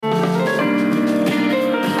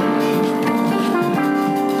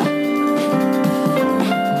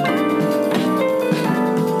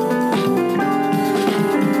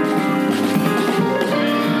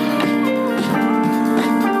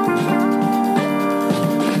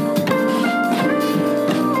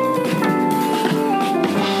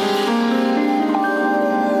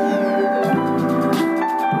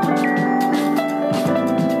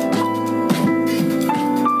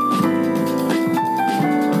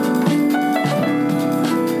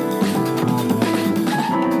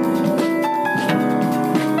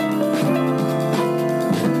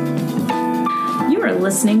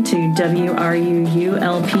listening to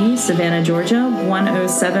WRUULP, Savannah, Georgia,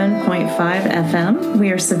 107.5 FM.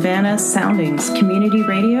 We are Savannah Soundings, community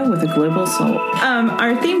radio with a global soul.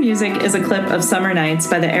 Our theme music is a clip of Summer Nights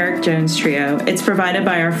by the Eric Jones Trio. It's provided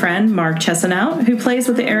by our friend Mark Chesanout, who plays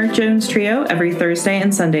with the Eric Jones Trio every Thursday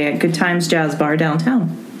and Sunday at Good Times Jazz Bar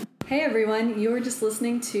downtown. Hey everyone, you were just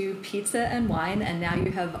listening to Pizza and Wine, and now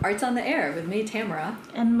you have Arts on the Air with me, Tamara.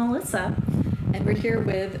 And Melissa. And we're here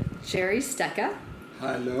with Jerry Stecca.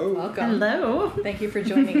 Hello. Welcome. Hello. Thank you for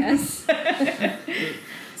joining us.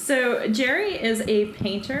 So Jerry is a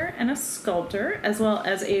painter and a sculptor, as well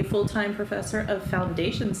as a full-time professor of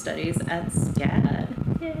foundation studies at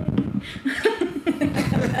SCAD. Yay.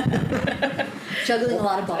 Juggling a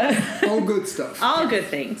lot of balls. All good stuff. All good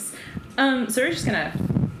things. So we're just going to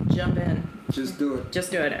jump in. Just do it. Just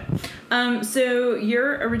doing it. So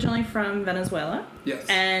you're originally from Venezuela. Yes.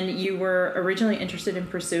 And you were originally interested in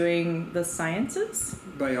pursuing the sciences?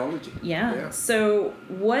 Biology. Yeah. So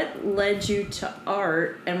what led you to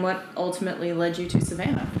art, and what ultimately led you to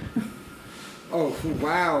Savannah? Oh,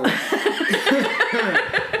 wow.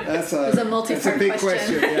 That's a multi-part big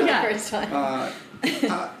question. Yeah. First time.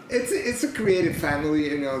 It's a creative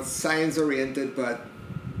family, science oriented, but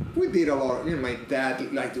we did a lot. My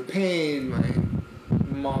dad liked to paint. My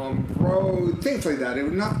mom wrote, things like that. It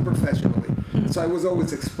was not professionally. So I was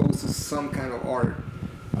always exposed to some kind of art.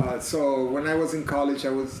 So when I was in college, I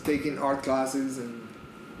was taking art classes and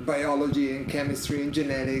biology and chemistry and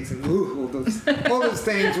genetics and all those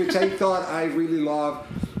things which I thought I really loved.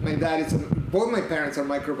 My dad both my parents are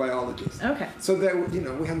microbiologists. Okay. So that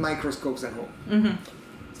we had microscopes at home. Mm-hmm.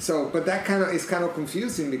 So, but that is kind of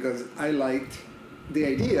confusing because I liked the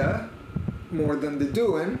idea more than the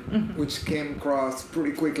doing, which came across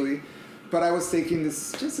pretty quickly. But I was taking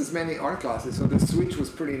just as many art classes, so the switch was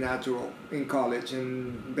pretty natural in college,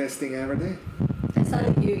 and best thing I ever did. I saw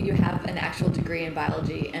that you have an actual degree in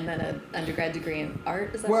biology and then an undergrad degree in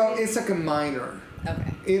art. Is that right? It's like a minor.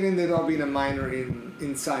 Okay. It ended up being a minor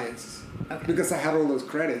in science. Okay. Because I had all those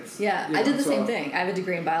credits. Yeah, I did the same thing. I have a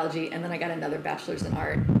degree in biology, and then I got another bachelor's in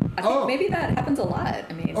art. I think maybe that happens a lot.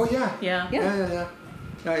 I mean. Oh yeah. Yeah.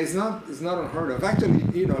 It's not unheard of.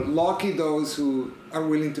 Actually, lucky those who are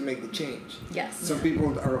willing to make the change. Yes. Some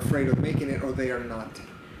people are afraid of making it, or they are not.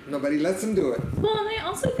 Nobody lets them do it. Well, and I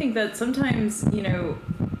also think that sometimes,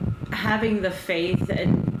 having the faith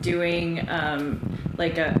and doing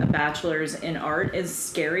like a bachelor's in art is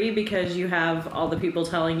scary because you have all the people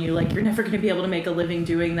telling you, like, you're never going to be able to make a living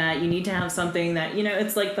doing that. You need to have something that,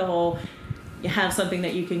 it's like the whole, you have something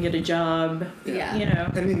that you can get a job. Yeah.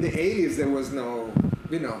 And in the 80s, there was no,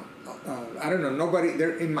 I don't know, nobody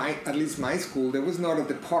there at least my school, there was not a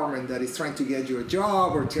department that is trying to get you a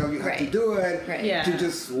job or tell you how to do it. Right. Yeah. You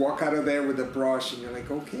just walk out of there with a brush and you're like,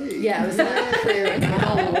 okay. Yeah, it was not clear.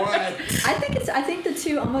 Now what? I think the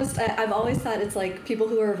two almost, I've always thought it's like people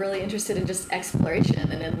who are really interested in just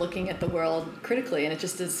exploration and in looking at the world critically, and it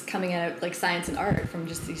just is coming at it like science and art from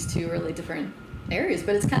just these two really different areas,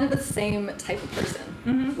 but it's kind of the same type of person.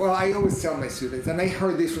 Mm-hmm. Well, I always tell my students, and I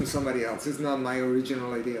heard this from somebody else, it's not my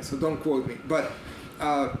original idea, so don't quote me, but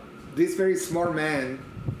this very smart man,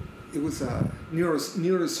 it was a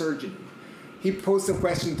neurosurgeon, he posed a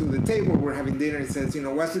question to the table, we're having dinner, and says,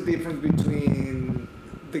 what's the difference between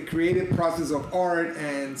the creative process of art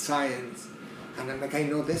and science? And I'm like, I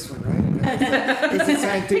know this one, right? It's a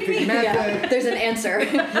scientific method. Yeah, there's an answer.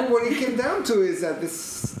 But what it came down to is that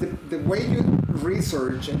the way you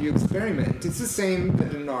research and you experiment, it's the same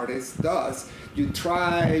that an artist does. You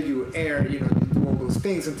try, you err, you do all those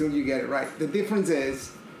things until you get it right. The difference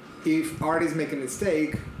is, if artists make a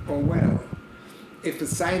mistake, if a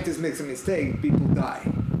scientist makes a mistake, people die.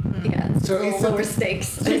 Yeah, so it's lower stakes.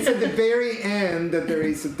 So it's at the very end that there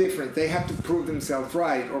is a difference. They have to prove themselves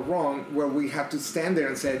right or wrong. Well, we have to stand there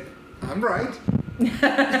and say, I'm right.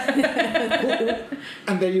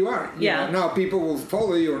 And there you are. Yeah. Now people will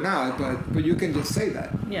follow you or not, but you can just say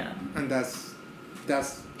that. Yeah. And that's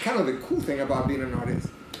kind of the cool thing about being an artist.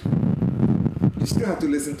 You still have to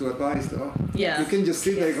listen to advice, though. Yeah. You can just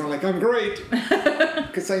sit there going like, I'm great.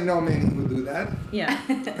 Because I know many who do that. Yeah.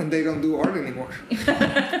 And they don't do art anymore.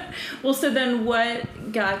 Well, so then what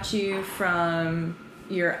got you from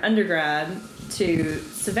your undergrad to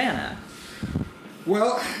Savannah?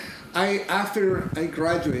 Well, after I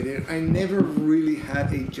graduated, I never really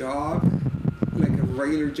had a job, like a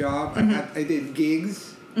regular job. Mm-hmm. I did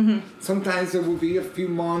gigs. Mm-hmm. Sometimes it would be a few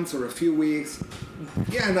months or a few weeks.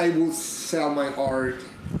 Yeah, and I would sell my art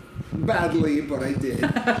badly, but I did.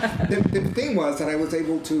 The thing was that I was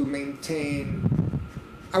able to maintain.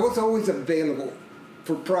 I was always available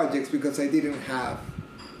for projects because I didn't have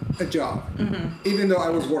a job, even though I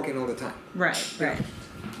was working all the time. Right, right.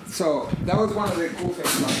 So that was one of the cool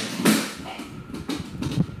things about it.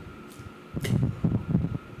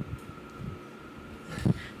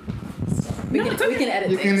 We can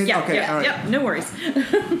edit You things. can, Yeah, okay, yeah, all right. yeah, no worries.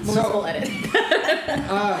 We'll edit.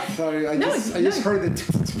 Sorry, I just heard it.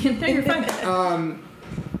 No, you're fine.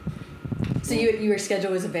 So your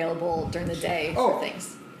schedule was available during the day for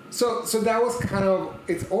things. So that was kind of,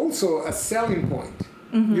 it's also a selling point.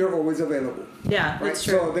 You're always available. Yeah, Right? that's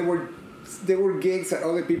true. So there were gigs that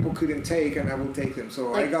other people couldn't take, and I would take them. So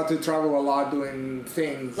I Like- got to travel a lot doing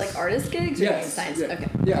things. Like artist gigs or Yes. science? Yeah. Okay.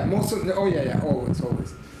 Yeah, most of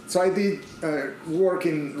always. So I did work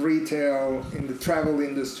in retail, in the travel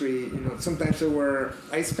industry. You know, sometimes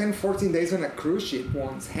I spent 14 days on a cruise ship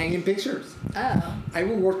once, hanging pictures. Oh, I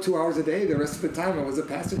would work 2 hours a day. The rest of the time, I was a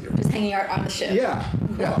passenger. just hanging out on the ship. Yeah,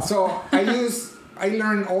 yeah. Cool. So I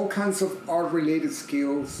learned all kinds of art-related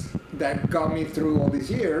skills that got me through all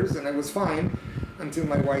these years, and I was fine until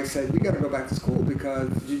my wife said, "We got to go back to school because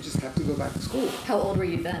you just have to go back to school." How old were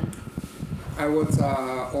you then? I was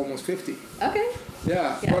almost 50. Okay.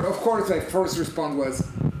 Yeah, Yeah. but of course, my first response was,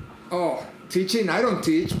 "Oh, teaching? I don't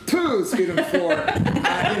teach. Pooh, spit on the floor.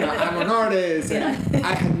 I'm an artist." And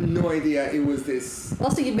I had no idea it was this.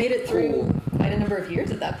 Well, so you made it through Cool. quite a number of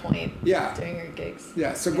years at that point. Yeah. Doing your gigs.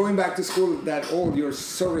 Yeah, so going back to school that old, you're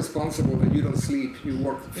so responsible that you don't sleep. You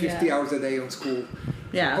work 50 Yeah. hours a day on school.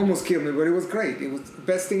 Yeah. Almost killed me, but it was great. It was the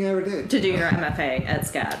best thing I ever did. To do your MFA at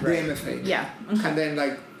SCAD, right? The MFA. Yeah. Okay. And then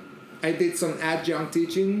I did some adjunct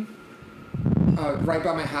teaching right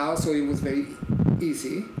by my house, so it was very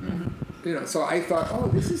easy. You know, so I thought, oh,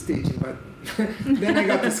 this is teaching, but then I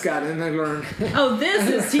got to SCAD and I learned, Oh, this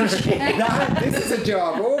is teaching. this is a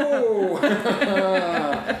job. Oh.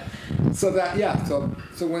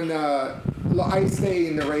 So when I stayed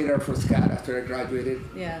in the radar for SCAD after I graduated,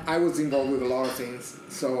 Yeah. I was involved with a lot of things.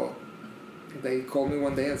 So they called me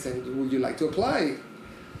one day and said, "Would you like to apply?"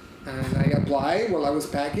 And I applied while I was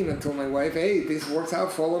packing and told my wife, "Hey, this works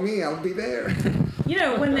out. Follow me. I'll be there." You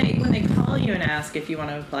know, when they call you and ask if you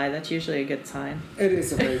want to apply, that's usually a good sign. It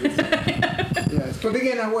is a very good sign. Yes, but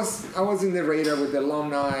again, I was in the radar with the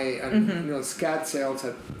alumni, and SCAD sales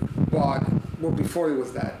had bought. Well, before it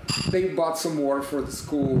was that, they bought some work for the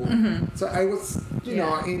school. So I was,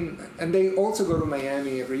 and they also go to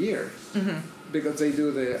Miami every year because they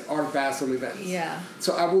do the Art Basel events. Yeah. So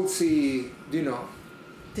I will see,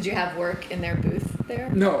 Did you have work in their booth there?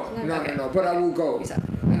 No, Okay. but I will go You said-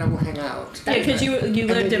 and I will hang out. Yeah, because you And lived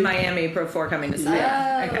they in do- Miami before coming to Oh,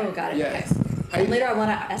 SCAD. Okay. got it. Yes. Okay. I- And later I want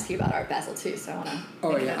to ask you about Art Basel too, so I want to.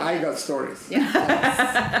 Oh yeah, I got stories. Yeah.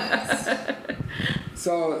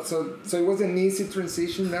 So it was an easy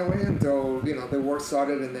transition that way until the work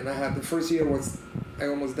started, and then the first year was I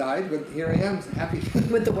almost died, but here I am, happy.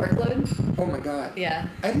 With the workload? Oh my God. Yeah.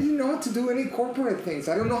 I didn't know how to do any corporate things.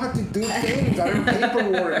 I don't know how to do things. I don't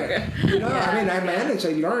paperwork. I mean, I managed.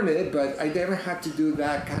 I learned it, but I never had to do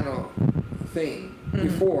that kind of thing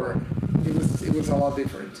before. It was a lot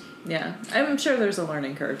different. Yeah, I'm sure there's a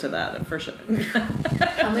learning curve to that for sure.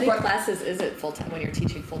 How many But- classes is it full time when you're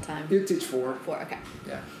teaching full time? You teach 4. 4. Okay.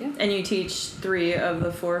 Yeah. And you teach 3 of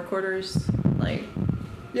the 4 quarters, like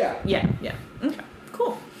Yeah. yeah. Okay,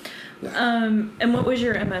 cool. Yeah. And what was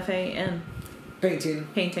your MFA in? Painting.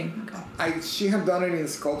 Painting. She had done it in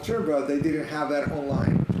sculpture, but they didn't have that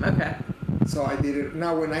online. Okay. So I did it.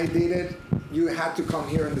 Now, when I did it, you had to come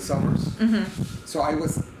here in the summers. So I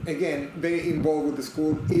was, again, very involved with the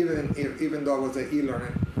school, even though I was an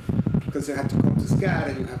e-learner. Because you have to come to SCAD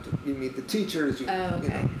and you meet the teachers.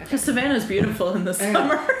 Okay. Because Savannah's beautiful in the And-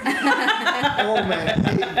 summer. Oh, man.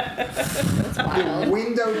 That's The wild.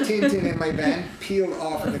 window tinting in my van peeled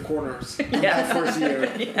off in the corners in that first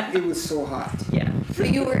year. Yeah. It was so hot. Yeah. But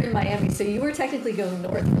you were in Miami, so you were technically going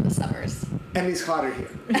north for the summers. And it's hotter here.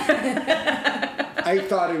 I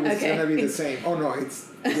thought it was Okay. going to be the same. Oh, no,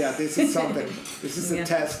 this is something. This is a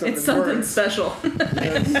test of It's the something birds. special.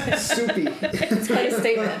 It's soupy. It's quite a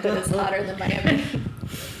statement that it's hotter than Miami.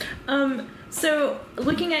 So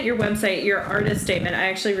looking at your website, your artist statement, I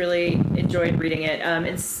actually really enjoyed reading it. I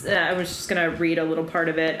was just going to read a little part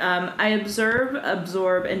of it. I observe,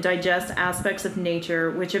 absorb, and digest aspects of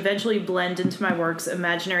nature, which eventually blend into my work's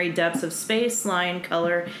imaginary depths of space, line,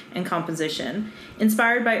 color, and composition.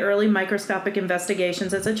 Inspired by early microscopic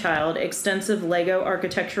investigations as a child, extensive Lego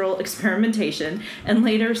architectural experimentation, and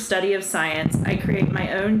later study of science, I create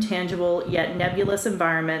my own tangible yet nebulous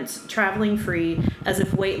environments, traveling free, as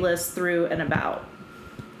if weightless through and about.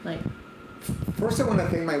 First, I want to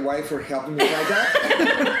thank my wife for helping me write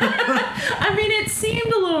that. I mean, it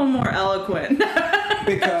seemed a little more eloquent.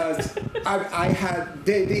 Because I had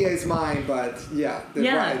the idea is mine, but yeah,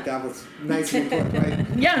 right, that was nicely put, right?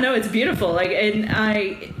 Yeah, no, it's beautiful.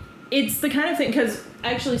 It's the kind of thing, because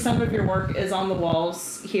actually some of your work is on the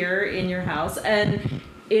walls here in your house, and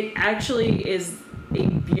it actually is a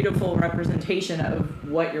beautiful representation of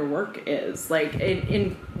what your work is, like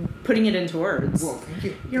in putting it into words. Well, thank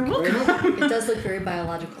you. You're Thank you welcome. It does look very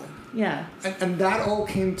biological. Yeah. And that all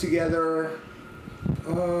came together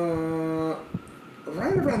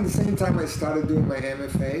right around the same time I started doing my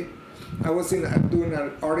MFA. I was doing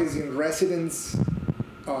an artist in residence,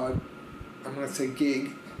 I'm gonna say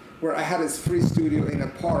gig, where I had a free studio in a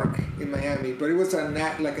park in Miami, but it was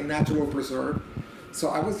like a natural preserve. So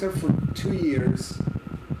I was there for 2 years,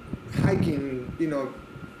 hiking,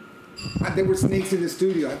 there were snakes in the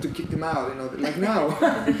studio. I had to kick them out, like now.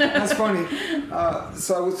 That's funny.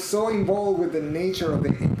 So I was so involved with the nature of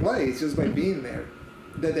the place just by being there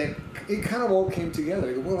that it kind of all came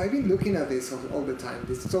together. Well, I've been looking at this all the time.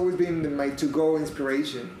 This has always been my to-go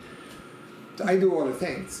inspiration. I do other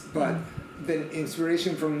things, but the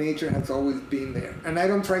inspiration from nature has always been there. And I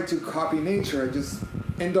don't try to copy nature. I just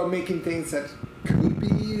end up making things that could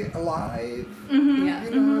be alive. Mm-hmm.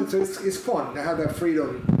 Yeah. So it's fun. I have that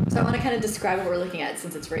freedom. So I want to kind of describe what we're looking at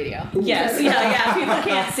since it's radio. Yes, yeah. People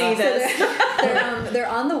can't see this. They're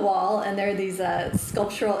on the wall, and they're these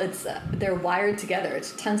sculptural. They're wired together.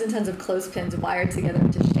 It's tons and tons of clothespins wired together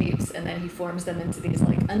into shapes, and then he forms them into these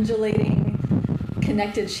like undulating,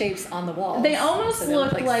 connected shapes on the wall. They almost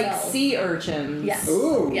look like cells. sea urchins. Yes.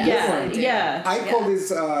 Ooh, Yes. Yeah. I call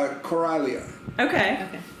this coralia. Okay.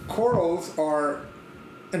 Okay. Corals are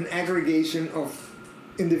an aggregation of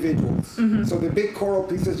individuals. Mm-hmm. So the big coral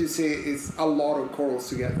pieces you see is a lot of corals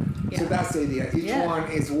together. Yeah. So that's the idea. Each Yeah. one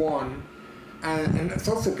is one. And it's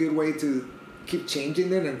also a good way to keep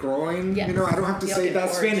changing it and growing. Yes. I don't have to You say don't get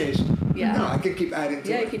that's bored. finished. Yeah. No, I can keep adding to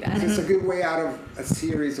Yeah, it. you keep adding. It's a good way out of a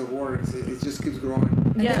series of works. It just keeps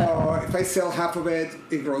growing. Yeah. So if I sell half of it,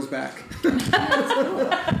 it grows back. That's cool.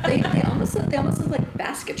 They almost look like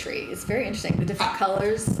basketry. It's very interesting. The different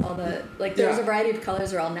colors, all the there's a variety of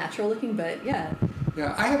colors. They're all natural looking, but yeah.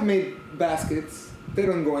 Yeah, I have made baskets. They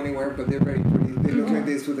don't go anywhere, but they're very pretty. They look like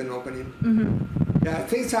this with an opening. Mm-hmm. Yeah,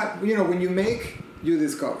 things happen. When you make, you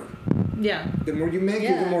discover. Yeah. The more you make,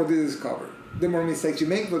 Yeah. the more you discover. The more mistakes you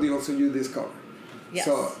make, but you discover. Yes.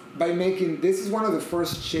 So by making, this is one of the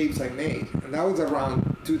first shapes I made, and that was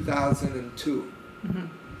around 2002. Mm-hmm.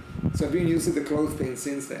 So I've been using the clothespin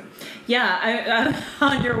since then. Yeah,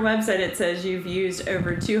 on your website it says you've used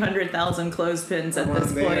over 200,000 clothespins at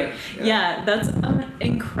this point. Yeah, that's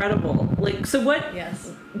incredible. So what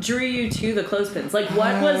Yes. drew you to the clothespins? What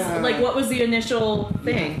was the initial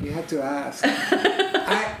thing? You had to ask.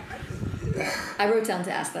 I wrote down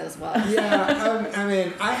to ask that as well.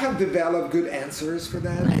 Yeah, I have developed good answers for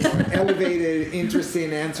that. Elevated,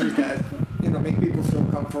 interesting answers that make people feel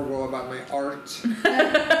comfortable about my art.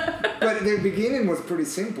 But the beginning was pretty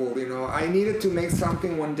simple. I needed to make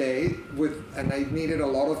something one day and I needed a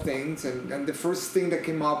lot of things. And the first thing that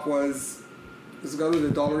came up was let's go to the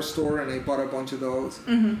dollar store, and I bought a bunch of those.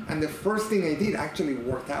 Mm-hmm. And the first thing I did actually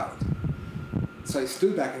worked out. So I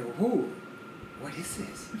stood back and go, whoa, what is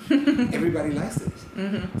this? Everybody likes this.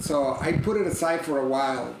 Mm-hmm. So I put it aside for a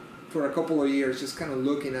while, for a couple of years, just kind of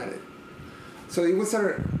looking at it. So it was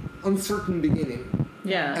an uncertain beginning.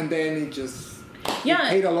 Yeah. And then it just it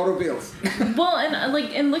paid a lot of bills. Well,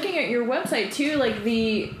 and looking at your website too,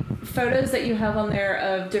 the photos that you have on there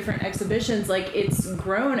of different exhibitions, it's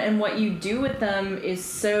grown, and what you do with them is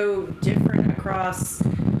so different across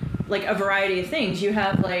a variety of things. You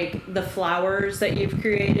have the flowers that you've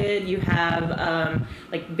created, you have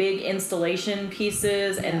big installation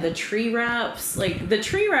pieces, and the tree wraps. The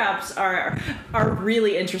tree wraps are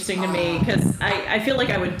really interesting to me, because I feel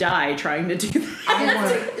like I would die trying to do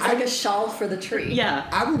that. It's like a shawl for the tree. Yeah.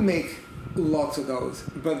 I would make lots of those,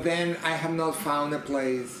 but then I have not found a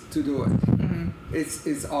place to do it. Mm-hmm.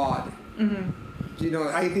 It's odd.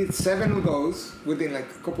 Mm-hmm. I did 7 of those within a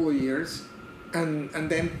couple of years, and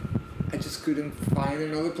then I just couldn't find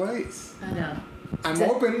another place. Yeah. I'm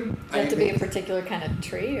open. Does it have to be a particular kind of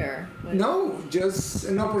tree, or what? No, just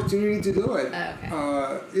an opportunity to do it.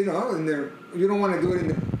 Oh, okay. And you don't want to do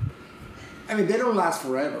it they don't last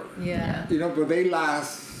forever. Yeah. But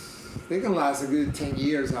they can last a good 10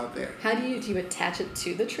 years out there. How do you attach it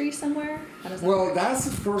to the tree somewhere? How does that Well, work? that's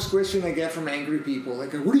the first question I get from angry people.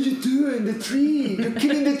 What did you do in the tree? You're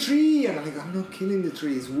killing the tree. And I'm like, I'm not killing the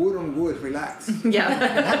tree. It's wood on wood. Relax. Yeah.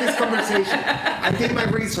 Have this conversation. I did my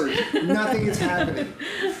research. Nothing is happening.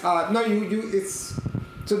 It's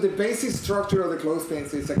so the basic structure of the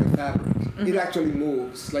clothespins is like a fabric. Mm-hmm. It actually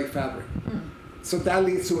moves like fabric. So that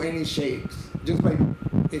leads to any shapes. Just by,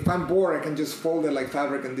 if I'm bored, I can just fold it like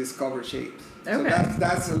fabric and discover shapes. So Okay.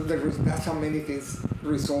 that's how many things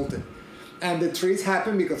resulted. And the trees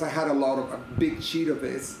happened because I had a big sheet of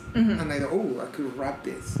this, and I thought, I could wrap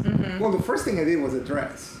this. Well, the first thing I did was a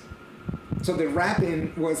dress. So the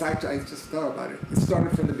wrapping was actually, I just thought about it. It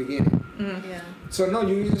started from the beginning. Yeah. So no,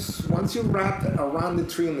 once you wrap it around the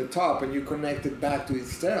tree on the top and you connect it back to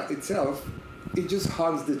itself, it just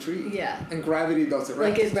hugs the tree. Yeah. And gravity does the rest.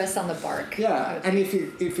 Like it rests on the bark. Yeah, and if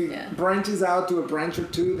it branches out to a branch or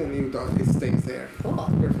two, then it stays there. Cool.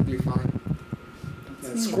 Perfectly fine.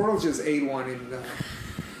 Yeah, squirrels just ate one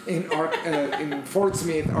in Fort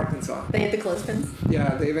Smith, Arkansas. They hit the clothespins.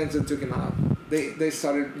 Yeah, they eventually took him out. They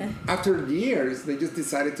started after years. They just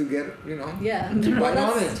decided to get Yeah. to Well, bite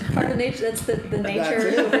on that's it. part of nature. That's the nature That's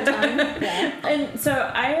it. over time. Yeah. And so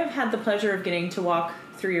I have had the pleasure of getting to walk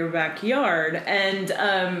through your backyard,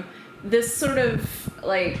 and this sort of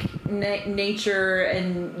like nature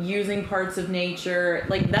and using parts of nature,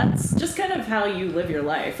 like that's just kind of how you live your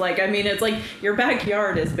life. Like, I mean, it's like your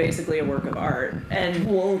backyard is basically a work of art, and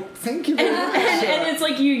Well, thank you very much. and it's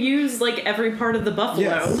like you use like every part of the buffalo.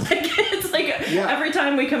 Yes. Like it's like Yeah. every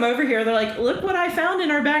time we come over here, they're like, "Look what I found in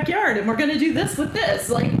our backyard, and we're gonna do this with this."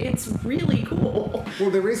 Like it's really cool. Well,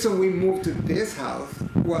 the reason we moved to this house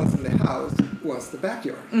was the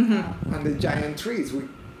backyard and the giant trees.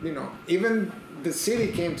 Even the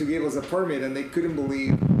city came to give us a permit, and they couldn't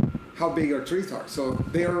believe how big our trees are. So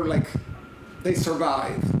they are like, they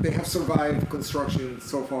survived. They have survived construction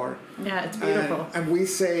so far. Yeah, it's beautiful. And we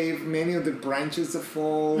save many of the branches that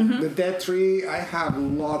fall. The dead tree, I have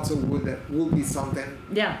lots of wood that will be something.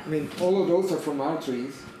 Yeah, I mean, all of those are from our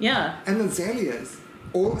trees. yeah. And azaleas.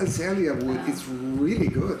 All azalea wood is really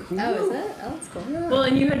good. Who Oh, knew? is it? Oh, that's cool. Yeah. Well,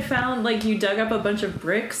 and you had found, like, you dug up a bunch of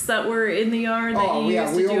bricks that were in the yard that Oh, you yeah,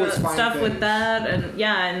 used we to do always find stuff with things. that,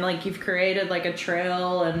 and like you've created like a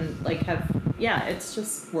trail and like it's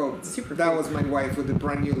just Well, super that cool. was my wife with the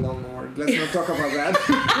brand new lawnmower. Let's not talk about that.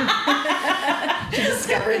 She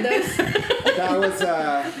discovered those. That was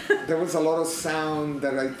there was a lot of sound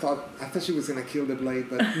that I thought she was gonna kill the blade,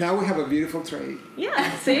 but now we have a beautiful trade.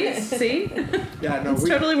 Yeah, see, Yeah, no, it's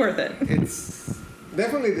totally worth it. It's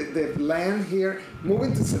definitely the land here.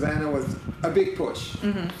 Moving to Savannah was a big push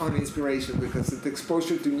on inspiration because the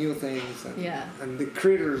exposure to new things and the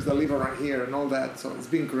critters that live around here and all that. So it's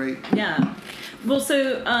been great. Yeah. Well, so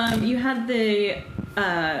you had the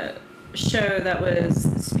show that was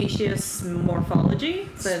Specious Morphology.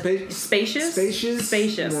 Spacious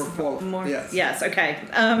Yes. Okay.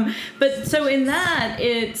 But so in that,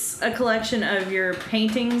 it's a collection of your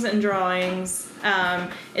paintings and drawings.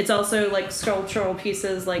 It's also like sculptural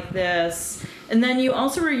pieces like this, and then you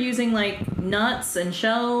also were using like nuts and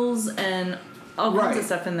shells and all kinds of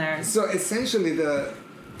stuff in there. So essentially, the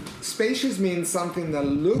spacious means something that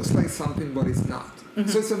looks like something but it's not.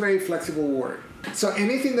 So it's a very flexible word. So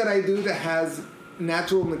anything that I do that has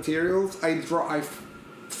natural materials, I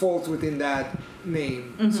falls within that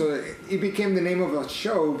name. So it became the name of a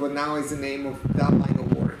show, but now it's the name of that line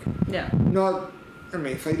of work. Yeah. Not, I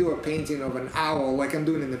mean, if I do a painting of an owl like I'm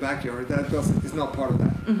doing in the backyard, it's not part of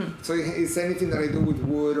that. So it's anything that I do with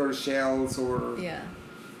wood or shells or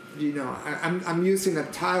I'm using a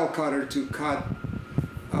tile cutter to cut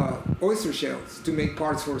oyster shells to make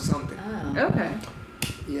parts for something. Oh. Okay.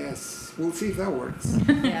 Yes, we'll see if that works.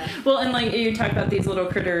 Yeah. Well, and like you talk about these little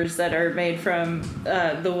critters that are made from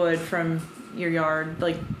the wood from your yard,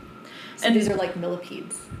 like. So these are like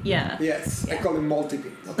millipedes. Yeah. Yes, I Yeah. call them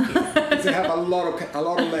multipedes. Because they have a lot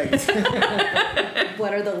of legs.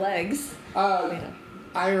 What are the legs?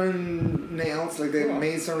 Iron nails, like the Cool.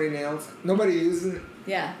 masonry nails. Nobody uses it.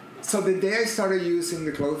 Yeah. So the day I started using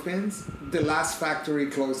the clothespins, the last factory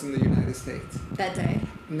closed in the United States. That day.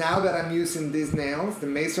 Now that I'm using these nails, the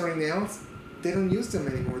masonry nails, they don't use them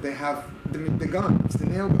anymore. They have the guns, the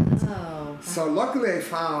nail guns. Oh. So luckily I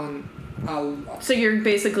found So you're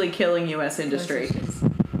basically killing U.S. industry.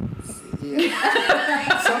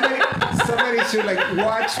 somebody should like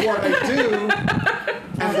watch what I do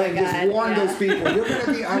and then just warn those people, you're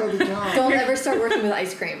gonna be out of the job. Don't ever start working with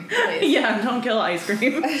ice cream, please. Yeah, don't kill ice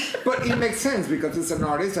cream. But it makes sense because as an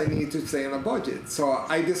artist I need to stay on a budget. So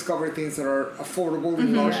I discover things that are affordable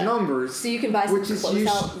in large numbers. So you can buy some which is close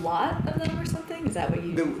out lot of them or something? Is that what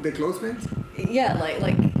you the clothespins? Yeah,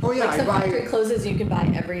 like Oh, yeah, like I some buy- factory closes and you can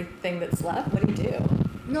buy everything that's left. What do you do?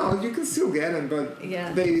 No, you can still get them, but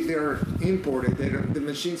Yeah. they're imported. The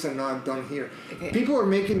machines are not done here. Okay. People are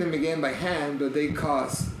making them again by hand, but they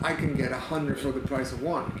cost, I can get 100 for the price of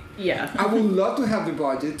one. Yeah. I would love to have the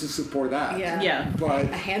budget to support that. Yeah. Yeah. But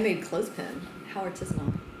A handmade clothespin. How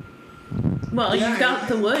artisanal. Well, Yeah, you've got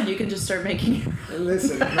the wood. You can just start making your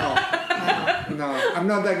Listen, no, I'm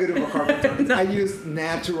not that good of a carpenter. No. I use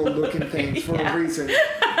natural looking things for a reason.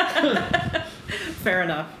 Fair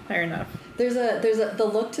enough. There's the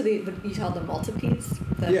look to the you call them multipiece.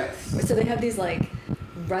 Yes. So they have these like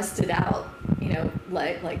rusted out,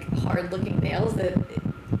 like hard looking nails that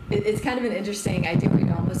it's kind of an interesting idea where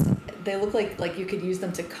you almost they look like you could use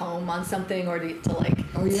them to comb on something or to like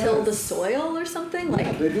till the soil or something.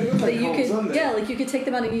 Like they do look like you combs, don't could they? like you could take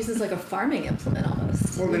them out and use this like a farming implement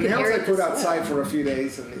almost. Well, the You could nails I aerate put the outside soil. for a few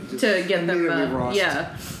days and it just To get them, immediately rust.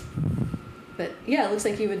 yeah. But yeah, it looks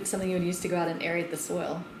like something you would use to go out and aerate the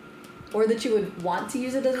soil. Or that you would want to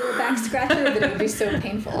use it as a back scratcher, but it would be so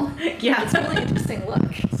painful. Yeah. It's a really interesting look.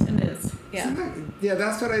 It is. Yeah. Yeah,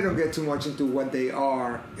 that's what I don't get too much into what they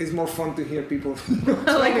are. It's more fun to hear people.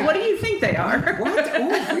 Like, what do you think they are? What?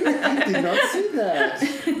 Oh, really? I did not see that.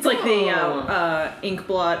 It's like the ink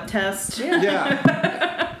blot test.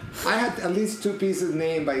 Yeah. I had at least 2 pieces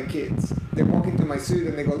named by kids. They walk into my suit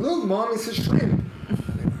and they go, "Look, Mom, it's a shrimp."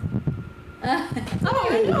 Oh,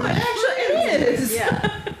 no, actually it is.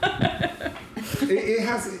 Yeah. It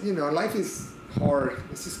has, life is hard.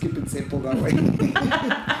 Let's just keep it simple that way.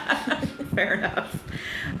 Fair enough.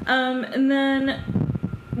 And then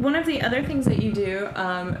one of the other things that you do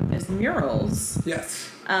is murals. Yes.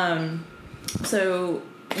 So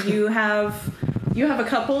you have a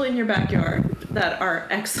couple in your backyard that are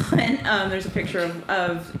excellent. There's a picture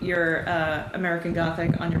of your American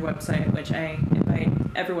Gothic on your website, which I invite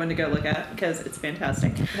everyone to go look at because it's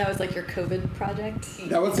fantastic. That was like your COVID project?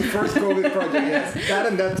 That was the first COVID project, yes. That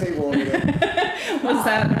and that table over there. Was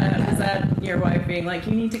that your wife being like,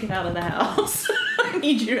 you need to get out of the house? I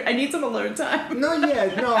need some alone time.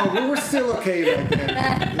 No, we were still okay back then.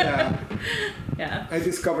 Yeah. Yeah. I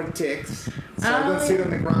discovered ticks, so I don't sit on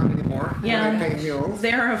the ground anymore. Yeah. When I paint murals.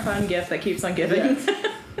 They're a fun gift that keeps on giving.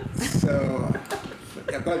 So,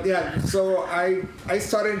 so I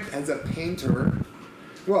started as a painter.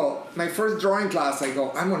 Well, my first drawing class, I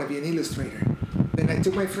go, I'm going to be an illustrator. Then I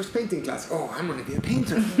took my first painting class. Oh, I'm going to be a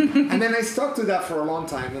painter. And then I stuck to that for a long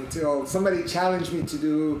time until somebody challenged me to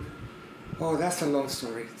do, that's a long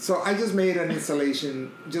story. So I just made an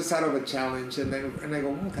installation just out of a challenge. And I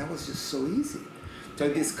go, that was just so easy. So I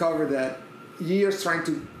discovered that years trying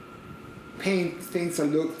to paint things that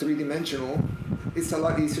look three-dimensional, it's a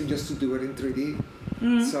lot easier just to do it in 3D.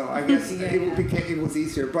 Mm-hmm. So I guess it was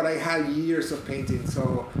easier, but I had years of painting.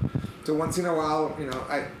 So once in a while,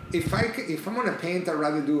 if I'm gonna paint, I'd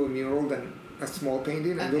rather do a mural than a small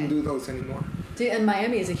painting. I don't do those anymore. And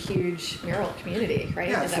Miami is a huge mural community, right?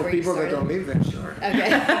 Yeah, is that for where people that don't live there, sure.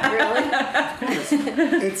 Okay, really?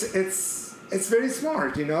 It's very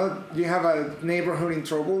smart, You have a neighborhood in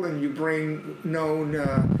trouble, and you bring known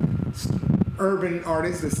urban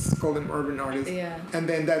artists. Let's call them urban artists. Yeah. And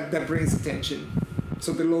then that brings attention.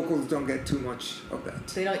 So the locals don't get too much of that.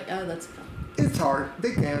 They don't. Oh, that's fun. It's hard.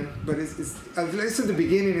 They can, but it's at least at the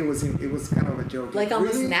beginning it was kind of a joke. Like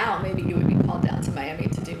almost really? Now, maybe you would be called down to Miami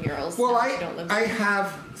to do murals. Well, I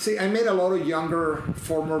made a lot of younger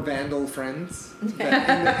former vandal friends in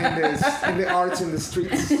the arts in the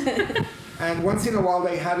streets, and once in a while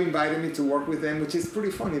they have invited me to work with them, which is pretty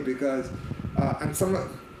funny because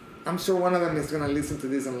I'm sure one of them is going to listen to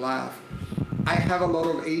this and laugh. I have a lot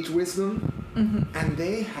of age wisdom. Mm-hmm. And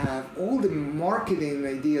they have all the marketing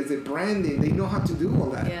ideas, the branding. They know how to do all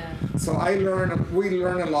that. Yeah. So we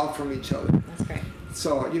learn a lot from each other. That's great.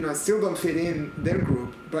 So I still don't fit in their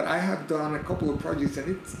group, but I have done a couple of projects,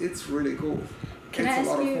 and it's really cool. Can I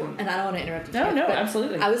ask you? And I don't want to interrupt you. No,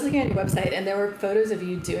 absolutely. I was looking at your website, and there were photos of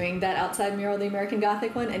you doing that outside mural, the American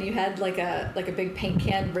Gothic one, and you had like a big paint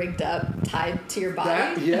can rigged up, tied to your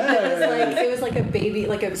body. It was like a baby,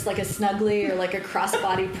 like a snuggly or like a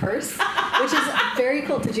crossbody purse, which is very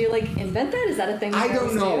cool. Did you invent that? Is that a thing? I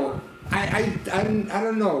don't know. I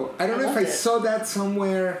don't know. I don't know if I saw that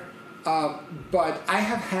somewhere, but I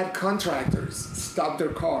have had contractors stop their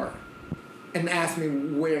car and ask me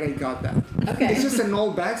where I got that. Okay. It's just an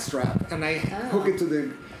old back strap, and I hook it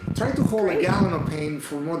to try to hold a gallon of paint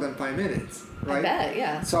for more than 5 minutes, right? I bet,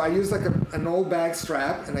 yeah. So I use an old bag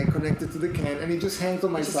strap, and I connect it to the can, and it just hangs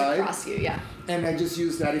on my side. Across you, yeah. And I just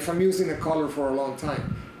use that if I'm using a color for a long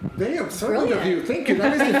time. Very observant of you. Thank you.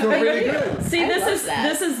 That makes me feel really good. See,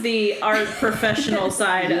 this is the art professional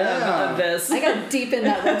side of this. I got deep in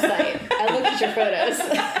that website. I looked at your photos.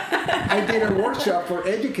 I did a workshop for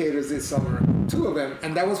educators this summer, 2 of them,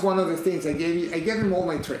 and that was one of the things I gave them all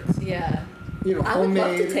my tricks. Yeah. I would love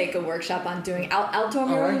homemade. to take a workshop on doing outdoor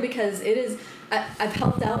muraling right. because it is. I've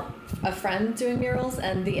helped out a friend doing murals,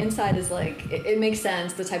 and the inside is like it makes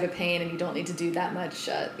sense, the type of paint, and you don't need to do that much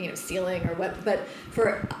sealing or what. But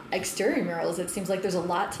for exterior murals, it seems like there's a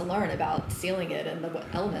lot to learn about sealing it and the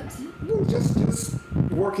elements. Well, just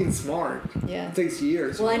working smart. Yeah. It takes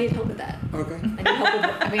years. Well, I need help with that. Okay. I need help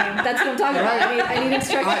with. I mean, that's what I'm talking about. I need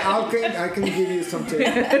instruction. I can give you some tips.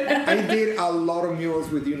 I did a lot of murals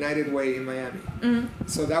with United Way in Miami.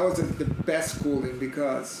 So that was the best schooling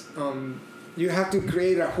because you have to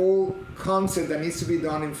create a whole concept that needs to be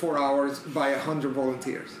done in 4 hours by 100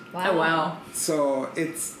 volunteers. Oh, wow. So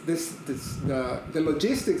it's the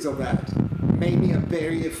logistics of that made me a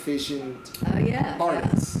very efficient artist.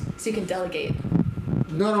 Yeah. So you can delegate.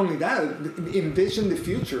 Not only that, envision the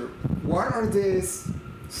future. What are these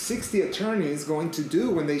 60 attorneys going to do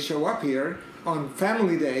when they show up here on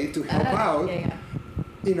Family Day to help out?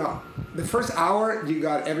 Yeah. The first hour, you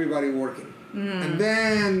got everybody working. And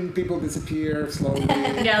then people disappear slowly.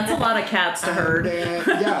 Yeah, it's a lot of cats to herd.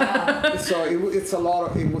 So it was a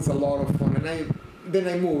lot of fun. And then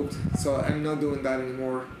I moved, so I'm not doing that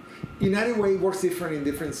anymore. United Way works different in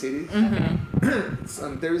different cities.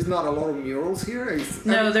 So there is not a lot of murals here.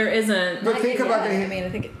 There isn't. But think about I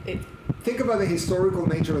think think about the historical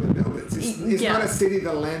nature of the buildings. It's not a city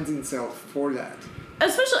that lends itself for that.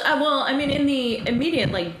 Especially, in the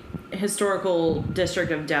immediate historical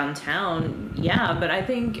district of downtown, but I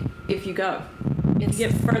think if you get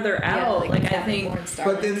further out, I think,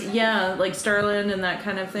 but then, like Starland and that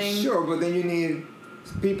kind of thing. Sure, but then you need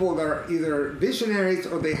people that are either visionaries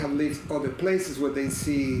or they have lived other places where they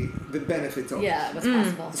see the benefits of it. Yeah, what's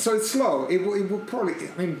possible. So it's slow. It will probably,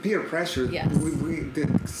 peer pressure. Yes.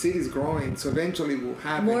 The city's growing, so eventually it will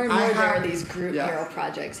happen. More and more there are these group mural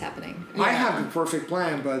projects happening. Yeah. I have the perfect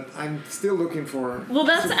plan, but I'm still looking for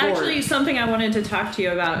that's support. actually something I wanted to talk to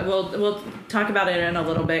you about. We'll talk about it in a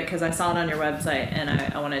little bit because I saw it on your website and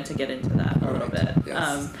I wanted to get into that a little bit.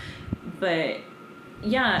 Yes. But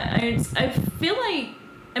yeah, I feel like,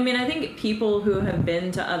 I think people who have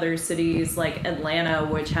been to other cities like Atlanta,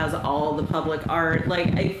 which has all the public art,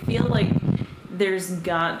 I feel like there's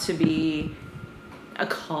got to be a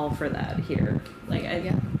call for that here.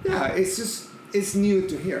 It's new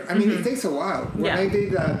to here. It takes a while. When I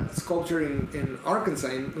did a sculpture in Arkansas,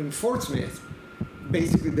 in Fort Smith,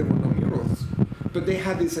 basically there were no murals. But they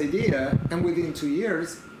had this idea, and within 2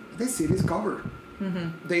 years, the city's covered.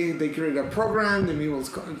 They created a program, the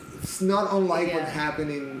murals. It's not unlike what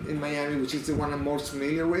happened in Miami, which is the one I'm most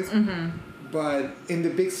familiar with. But in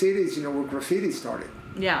the big cities, where graffiti started.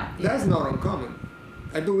 That's not uncommon.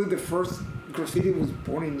 I believe the first graffiti was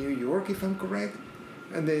born in New York, if I'm correct.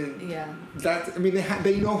 And then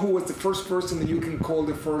they know who was the first person that you can call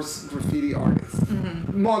the first graffiti artist.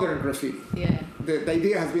 Modern graffiti. Yeah. The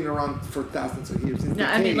idea has been around for thousands of years.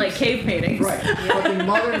 Like cave paintings. Right. But the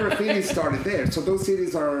modern graffiti started there. So those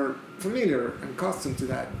cities are familiar and accustomed to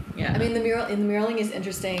that. Yeah. The muraling is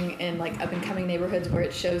interesting in up and coming neighborhoods where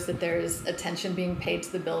it shows that there's attention being paid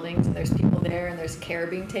to the buildings and there's people there and there's care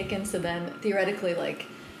being taken. So then theoretically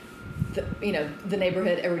the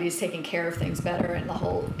neighborhood, everybody's taking care of things better and the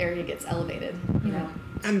whole area gets elevated,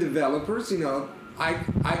 And developers,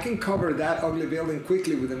 I can cover that ugly building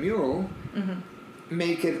quickly with a mural,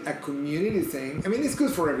 make it a community thing. It's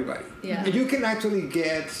good for everybody. Yeah. And you can actually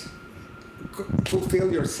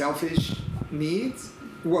fulfill your selfish needs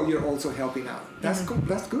while you're also helping out. That's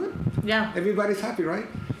good. Yeah. Everybody's happy, right?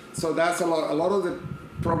 So that's a lot of the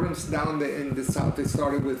programs down in the south, they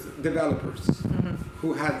started with developers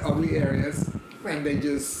who had ugly areas and they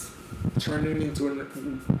just turned it into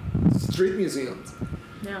street museums.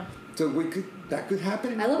 Yeah. So that could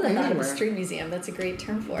happen. I love that thought of a anywhere. street museum. That's a great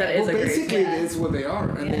term for That it. is a basically great, it is what they are,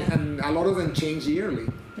 and a lot of them change yearly.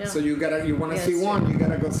 Yeah. So you want to see one, you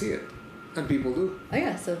gotta go see it, and people do. Oh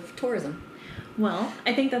yeah, so tourism. Well,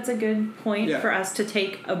 I think that's a good point Yeah. for us to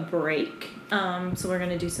take a break. So we're going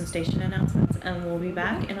to do some station announcements, and we'll be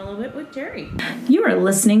back in a little bit with Jerry. You are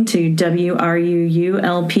listening to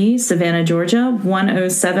WRUU-LP, Savannah, Georgia,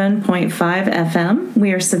 107.5 FM.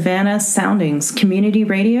 We are Savannah Soundings, community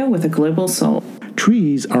radio with a global soul.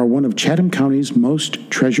 Trees are one of Chatham County's most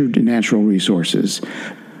treasured natural resources.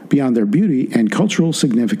 Beyond their beauty and cultural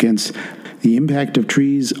significance, the impact of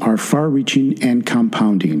trees are far-reaching and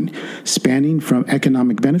compounding, spanning from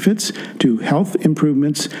economic benefits to health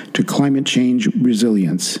improvements to climate change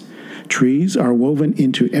resilience. trees are woven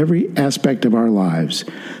into every aspect of our lives.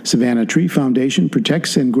 Savannah Tree Foundation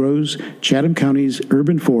protects and grows Chatham County's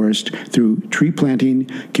urban forest through tree planting,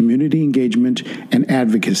 community engagement, and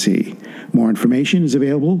advocacy. More information is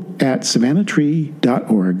available at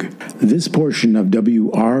savannahtree.org. This portion of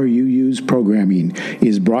WRUU's programming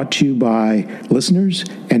is brought to you by listeners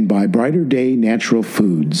and by Brighter Day Natural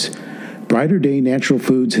Foods. Brighter Day Natural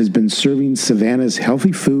Foods has been serving Savannah's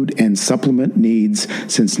healthy food and supplement needs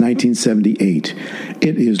since 1978.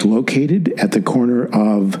 It is located at the corner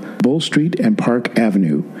of Bull Street and Park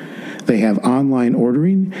Avenue. They have online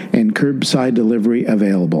ordering and curbside delivery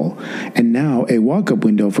available, and now a walk-up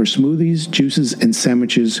window for smoothies, juices, and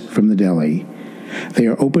sandwiches from the deli. They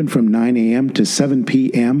are open from 9 a.m. to 7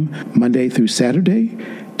 p.m. Monday through Saturday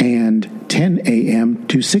and 10 a.m.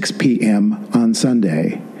 to 6 p.m. on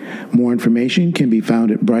Sunday. More information can be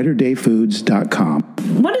found at brighterdayfoods.com.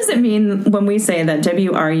 What does it mean when we say that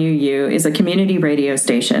WRUU is a community radio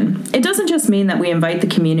station? It doesn't just mean that we invite the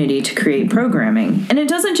community to create programming, and it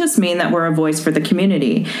doesn't just mean that we're a voice for the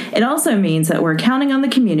community. It also means that we're counting on the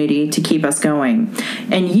community to keep us going,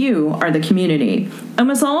 and you are the community.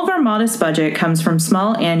 Almost all of our modest budget comes from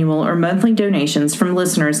small annual or monthly donations from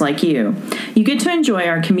listeners like you. You get to enjoy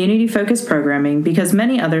our community-focused programming because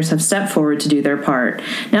many others have stepped forward to do their part.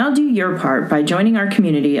 Now do your part by joining our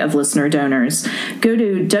community of listener donors. Go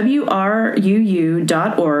to WRUU.org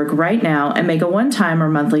right now and make a one-time or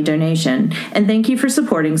monthly donation. And thank you for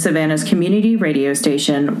supporting Savannah's community radio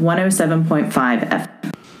station, 107.5 FM.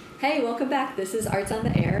 Hey, welcome back. This is Arts on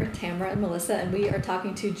the Air, Tamara and Melissa, and we are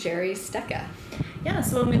talking to Jerry Stecca. Yeah,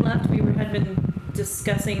 so when we left, we had been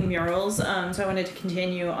discussing murals, so I wanted to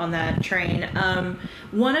continue on that train.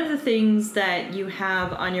 One of the things that you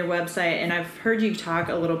have on your website, and I've heard you talk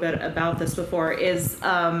a little bit about this before, is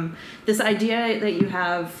this idea that you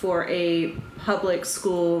have for a public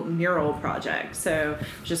school mural project. So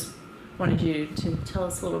just wanted you to tell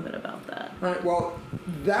us a little bit about that. All right, well,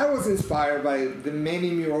 that was inspired by the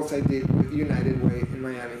many murals I did with United Way in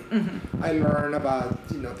Miami. Mm-hmm. I learned about,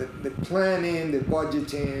 the planning, the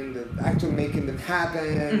budgeting, the actually making them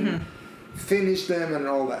happen, finish them, and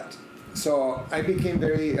all that. So I became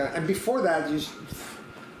very, and before that,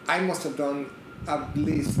 I must have done at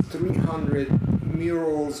least 300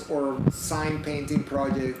 murals or sign painting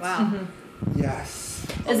projects. Wow. Mm-hmm. Yes.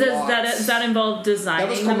 Does that involve designing?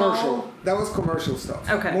 That was commercial. That was commercial stuff.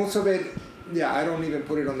 Okay. Most of it, I don't even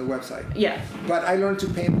put it on the website. Yeah. But I learned to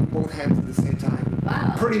paint with both hands at the same time.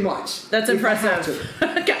 Wow. Pretty much. That's impressive.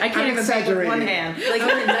 I can't even paint with one hand. Like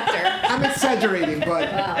an inventor. I'm exaggerating,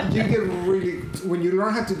 but Wow. you get really, when you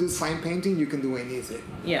learn how to do sign painting, you can do anything.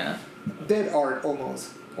 Yeah. Dead art,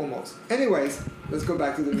 almost. Anyways, let's go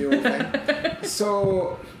back to the mural thing.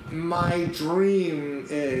 So my dream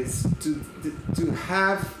is to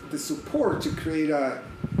have the support to create a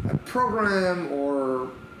program or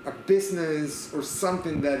a business or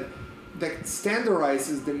something that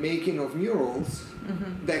standardizes the making of murals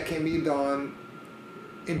that can be done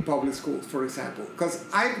in public schools, for example. Because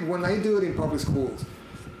when I do it in public schools,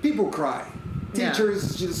 people cry.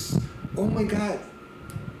 Teachers just, oh my God,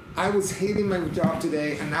 I was hating my job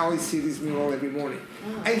today, and now I see this mural every morning.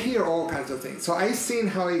 Oh. I hear all kinds of things. So I've seen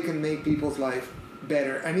how it can make people's life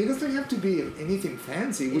better. And it doesn't have to be anything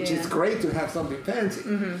fancy, which is great to have something fancy.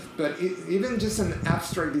 Mm-hmm. But even just an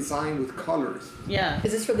abstract design with colors. Yeah.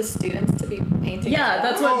 Is this for the students to be painting? Yeah,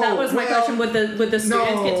 that was my question. Would the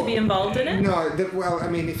students get to be involved in it? No.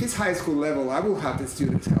 If it's high school level, I will have the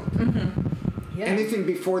students help. Mm-hmm. Yeah. Anything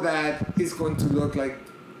before that is going to look like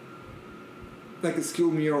a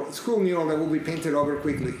school mural that will be painted over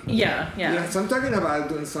quickly. Yeah. So I'm talking about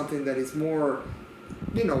doing something that is more,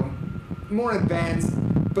 more advanced,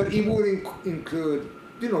 but it would include,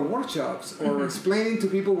 workshops or explaining to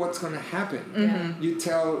people what's going to happen. Mm-hmm.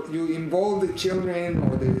 You involve the children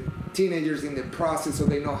or the teenagers in the process so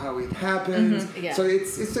they know how it happens. Mm-hmm. Yeah. So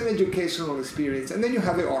it's an educational experience, and then you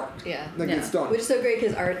have the art. Yeah. It's done. Which is so great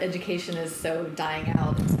because art education is so dying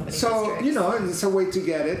out in so many districts. It's a way to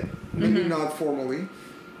get it. Maybe not formally,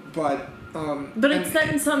 but it's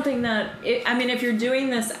then something that if you're doing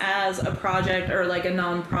this as a project or like a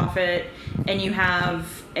nonprofit, and you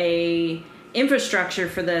have a infrastructure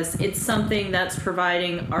for this, it's something that's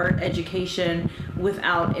providing art education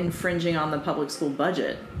without infringing on the public school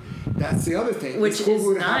budget. That's the other thing. Which the school is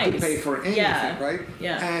wouldn't nice. have to pay for anything, right?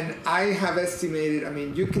 Yeah. And I have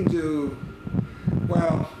estimated, you can do,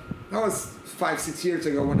 that was 5-6 years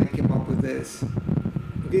ago when I came up with this.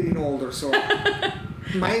 I'm getting older, so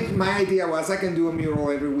my idea was I can do a mural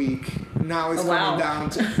every week. Now it's coming down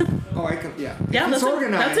to, I can, Yeah, that's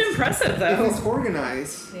organized. That's impressive, though. If it's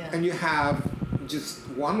organized and you have just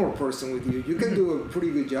one more person with you, you can do a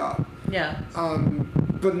pretty good job. Yeah.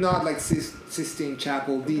 But not like Sistine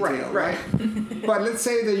Chapel detail, right? But let's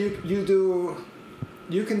say that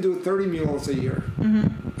you can do 30 murals a year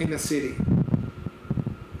in a city.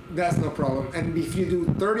 That's no problem. And if you do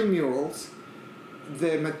 30 murals,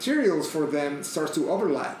 the materials for them starts to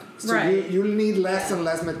overlap. So you'll need less and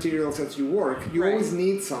less materials as you work. You always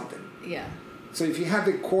need something. Yeah. So if you have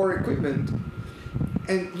the core equipment,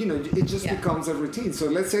 and it just becomes a routine. So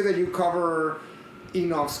let's say that you cover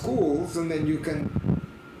enough schools, and then you can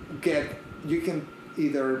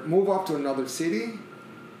either move up to another city,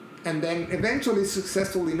 and then eventually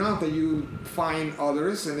successful enough that you find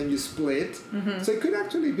others, and then you split. So it could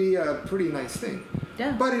actually be a pretty nice thing.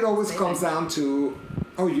 Yeah. But it always comes down to,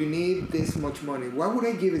 you need this much money. Why would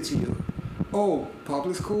I give it to you? Oh,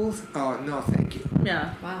 public schools? Oh, no, thank you.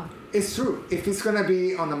 Yeah. Wow. It's true. If it's going to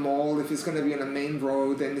be on a mall, if it's going to be on a main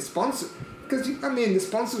road, then the sponsor... Because, the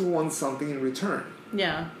sponsors want something in return.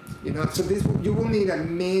 Yeah. So you will need a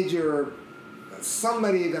major...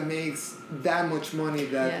 Somebody that makes that much money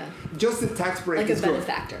that just the tax break is good. Like a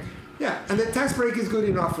benefactor. Yeah, and the tax break is good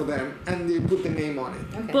enough for them, and they put the name on it.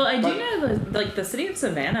 Okay. Well, I do know that the city of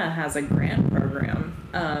Savannah has a grant program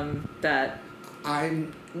that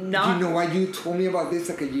I'm not. You know what? You told me about this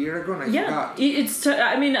like a year ago, and I forgot. It's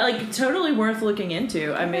totally worth looking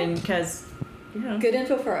into. I mean, because good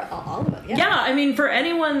info for all of us. Yeah. Yeah, for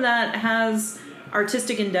anyone that has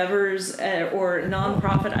artistic endeavors or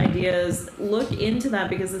nonprofit ideas, look into that,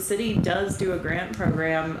 because the city does do a grant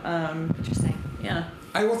program. Interesting. Yeah.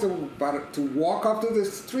 I was about to walk up to the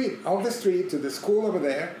street to the school over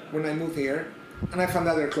there when I moved here, and I found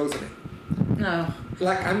out they're closing it. No.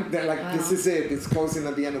 This is it. It's closing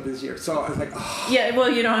at the end of this year. So I was like, oh. Yeah, well,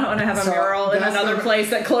 you don't want to have a mural in another place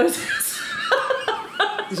that closes.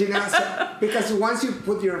 Because once you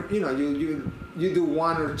put your, you do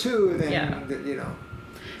one or two, then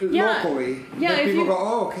locally, then people go,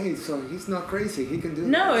 oh, okay, so he's not crazy. He can do.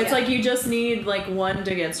 No, it's like you just need one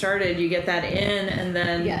to get started. You get that in, and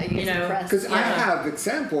then because I have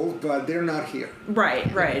examples, but they're not here.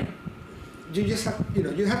 Right. You just have,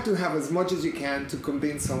 you have to have as much as you can to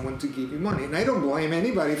convince someone to give you money. And I don't blame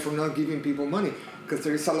anybody for not giving people money, because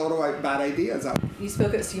there's a lot of bad ideas out there.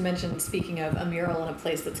 You mentioned, speaking of, a mural in a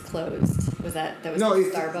place that's closed. Was No,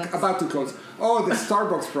 it's Starbucks? About to close. Oh, the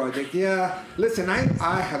Starbucks project. Yeah. Listen,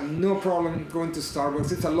 I have no problem going to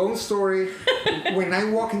Starbucks. It's a long story. When I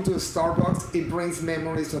walk into a Starbucks, it brings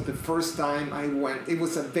memories of the first time I went. It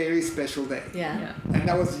was a very special day. Yeah. And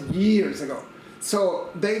that was years ago. So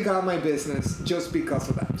they got my business just because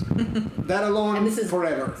of that. That alone, and this is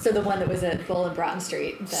forever. So the one that was at Bull and Broughton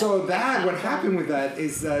Street. What happened with that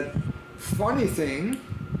is that, funny thing,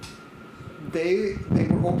 they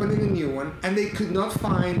were opening a new one, and they could not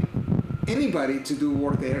find anybody to do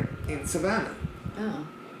work there in Savannah. Oh.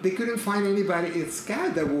 They couldn't find anybody in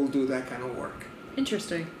SCAD that will do that kind of work.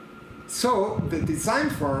 Interesting. So the design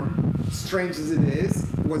firm, strange as it is,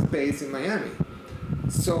 was based in Miami.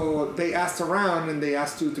 So they asked around, and they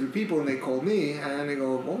asked 2 or 3 people, and they called me, and they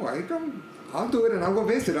go, I'll do it, and I'll go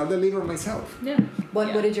visit. I'll deliver myself. Yeah.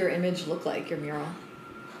 What did your image look like, your mural?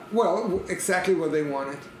 Well, exactly what they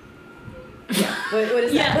wanted. Yeah. What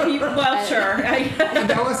is that? Yeah, well, sure. And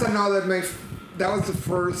that was that was the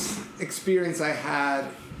first experience I had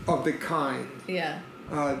of the kind. Yeah.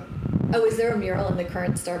 Is there a mural in the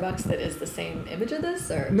current Starbucks that is the same image of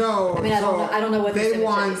this, or no? I don't know what this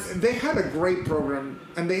image is. They had a great program,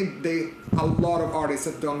 and they a lot of artists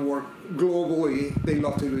have done work globally. They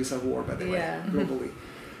love to use that word, by the way, globally.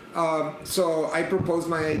 So I proposed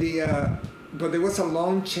my idea, but there was a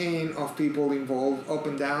long chain of people involved, up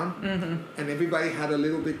and down, and everybody had a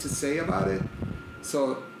little bit to say about it.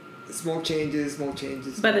 So small changes.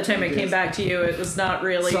 By the time it came back to you, it was not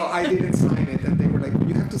really. So I didn't sign it, and they were like,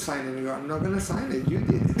 "You have to sign it." And I go, "I'm not gonna sign it. You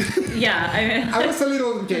did it." I was a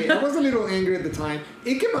little angry at the time.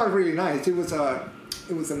 It came out really nice. It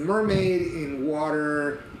was a mermaid in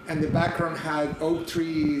water, and the background had oak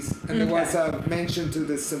trees, and there was a mention to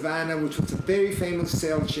the Savannah, which was a very famous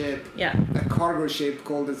sail ship, a cargo ship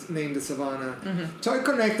named the Savannah. So I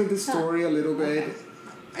connected the story a little bit. Okay.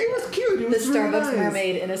 It was cute. It was the really Starbucks nice.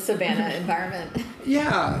 mermaid in a Savannah environment.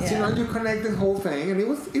 Yeah. So you connect the whole thing, and it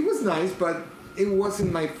was nice, but it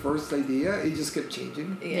wasn't my first idea. It just kept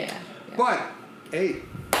changing. Yeah. But hey,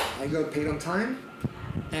 I got paid on time,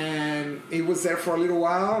 and it was there for a little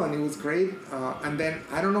while, and it was great. And then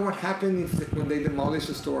I don't know what happened when they demolished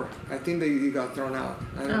the store. I think they got thrown out.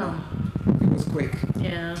 I don't know. It was quick.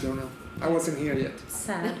 Yeah. Don't know. I wasn't here yet.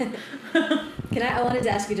 Sad. I wanted to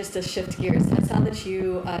ask you just to shift gears. I saw that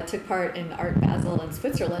you took part in Art Basel in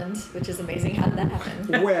Switzerland, which is amazing. How did that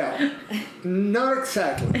happen? Well, not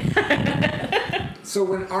exactly. So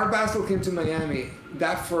when Art Basel came to Miami,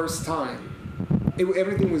 that first time,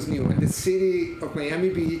 everything was new. And the city of Miami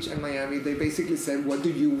Beach and Miami, they basically said, what do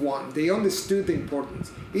you want? They understood the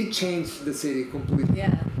importance. It changed the city completely.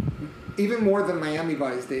 Yeah. Even more than Miami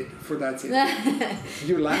Vice did for that city.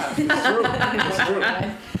 You laugh. It's true. It's true.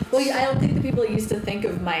 Well, I don't think the people used to think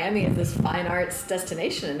of Miami as this fine arts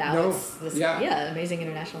destination, and now it's this amazing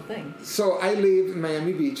international thing. So I lived in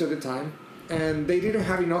Miami Beach at the time, and they didn't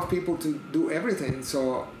have enough people to do everything.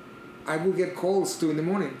 So I would get calls 2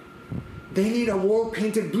 a.m. They need a wall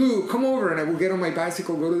painted blue. Come over, and I would get on my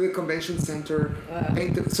bicycle, go to the convention center,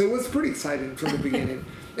 paint it. So it was pretty exciting from the beginning.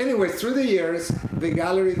 Anyways, through the years, the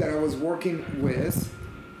gallery that I was working with,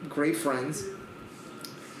 great friends,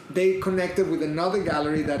 they connected with another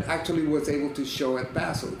gallery that actually was able to show at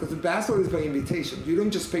Basel. Because Basel is by invitation. You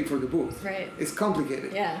don't just pay for the booth. Right. It's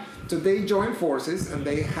complicated. Yeah. So they joined forces, and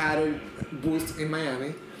they had a booth in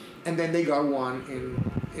Miami, and then they got one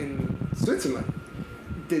in Switzerland.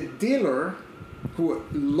 The dealer, who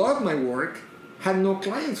loved my work, had no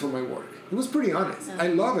clients for my work. He was pretty honest. I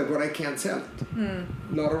love it, but I can't sell it. A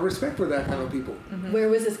lot of respect for that kind of people. Mm-hmm. Where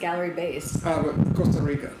was this gallery based? Costa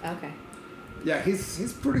Rica. Okay. Yeah,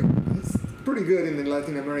 he's pretty good in the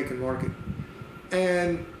Latin American market.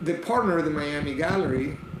 And the partner of the Miami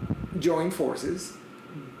gallery joined forces.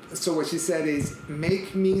 So what she said is,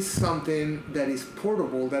 make me something that is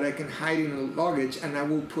portable that I can hide in a luggage, and I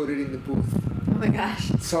will put it in the booth. Oh my gosh.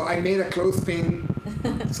 So I made a clothespin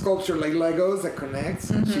sculpture like Legos that connects.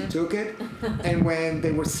 Mm-hmm. She took it, and when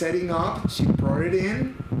they were setting up, she brought it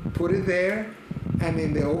in, put it there, and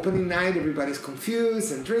in the opening night, everybody's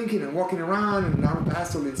confused and drinking and walking around in Art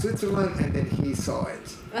Basel in Switzerland, and then he saw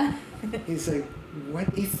it. He's like, what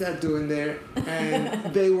is that doing there?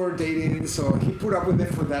 And they were dating, so he put up with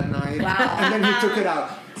it for that night. Wow. And then he took it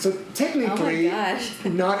out. So technically,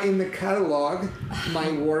 not in the catalog,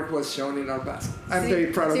 my work was shown in Art Basel. I'm very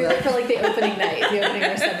proud of that. So you were for like the opening night, the opening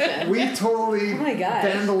reception. We totally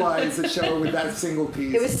vandalized the show with that single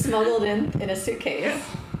piece. It was smuggled in a suitcase.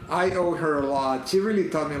 I owe her a lot. She really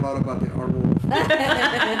taught me a lot about the art world.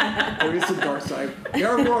 There is a dark side. The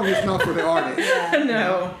art world is not for the artist. Yeah.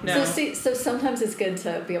 No. So sometimes it's good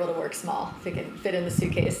to be able to work small. If it can fit in the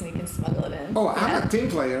suitcase and you can smuggle it in. Oh, I'm a team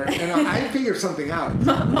player, and I figured something out.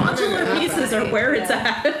 Modular pieces are where it's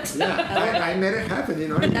at. Yeah, I made it happen, you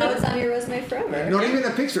know. Now it's on your resume forever. Not even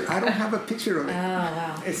a picture. I don't have a picture of it. Oh,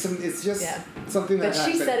 wow. It's just something that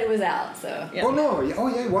happened. But she said it was out, so. Yeah. Oh, no. Oh,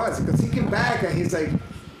 yeah, it was. Because he came back, and he's like,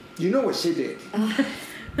 you know what she did.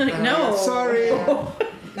 No. Sorry. Yeah.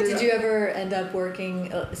 Did you ever end up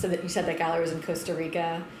working, so that you said that gallery was in Costa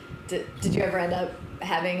Rica. Did you ever end up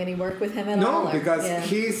having any work with him at all? No, because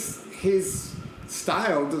his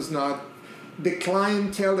style does not, the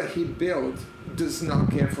clientele that he built does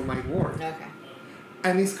not care for my work. Okay.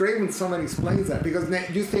 And it's great when someone explains that, because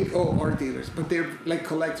you think, oh, art dealers, but they're like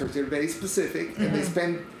collectors. They're very specific, and they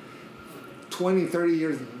spend 20, 30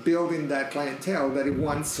 years building that clientele that it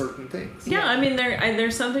wants certain things. Yeah, I mean,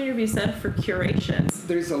 there's something to be said for curation.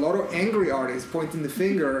 There's a lot of angry artists pointing the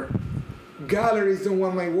finger. Galleries don't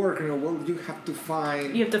want my work. Well, you have to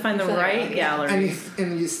find... You have to find the right gallery.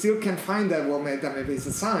 And you still can find that. Well, maybe it's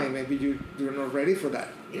a sign. Maybe you're not ready for that.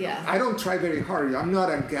 Yeah. I don't try very hard. I'm not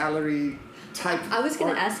a gallery type. I was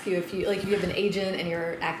going to ask you if you have an agent and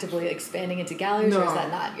you're actively expanding into galleries, or is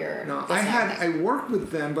that not your... No, I worked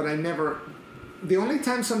with them, but I never... The only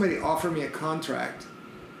time somebody offered me a contract,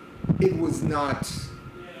 it was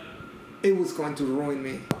going to ruin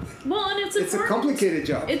me. Well, and it's a complicated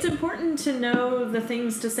job. It's important to know the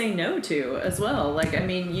things to say no to as well. Like, I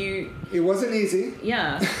mean, It wasn't easy.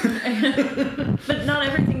 Yeah. But not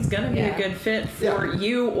everything's going to be a good fit for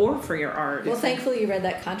you or for your art. Well, thankfully you read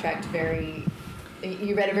that contract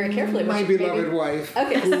you read it very carefully. My beloved wife.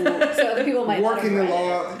 Okay, so other people might work in the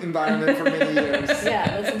law environment for many years.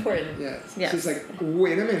 Yeah, that's important. Yes. She's like,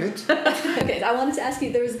 wait a minute. Okay, I wanted to ask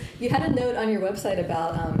you. You had a note on your website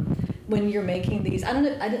about when you're making these. I don't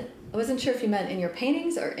know. I wasn't sure if you meant in your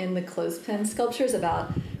paintings or in the clothespin sculptures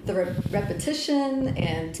about the repetition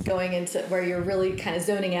and going into where you're really kind of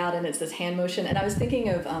zoning out and it's this hand motion. And I was thinking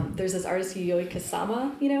of there's this artist Yayoi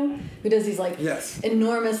Kusama, who does these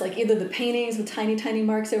enormous, like either the paintings with tiny, tiny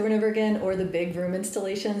marks over and over again or the big room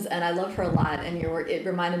installations. And I love her a lot. And your work, it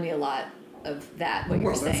reminded me a lot of that, what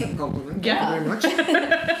you're saying. That's a compliment. Yeah. Thank you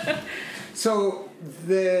very much. So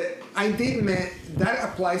that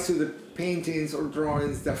applies to the paintings or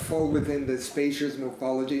drawings that fall within the spacious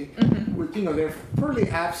morphology, which, they're fairly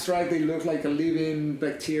abstract. They look like a living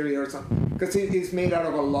bacteria or something, because it's made out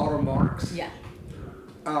of a lot of marks. Yeah.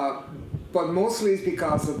 But mostly it's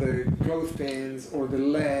because of the clothespins or the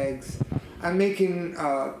legs. I'm making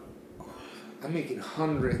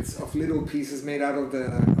hundreds of little pieces made out of the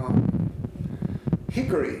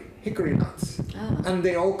hickory nuts, and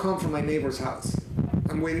they all come from my neighbor's house.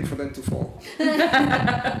 I'm waiting for them to fall.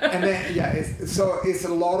 And then it's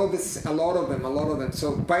a lot of them.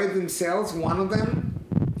 So by themselves, one of them,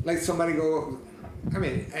 like somebody go, I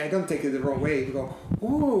mean, I don't take it the wrong way. You go,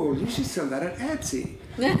 oh, you should sell that at Etsy.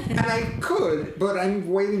 And I could, but I'm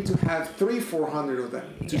waiting to have 400 of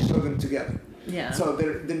them to show them together. Yeah. So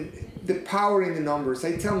the power in the numbers.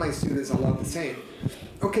 I tell my students a lot the same.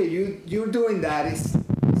 Okay, you're doing that. It's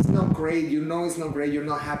not great. It's not great. You're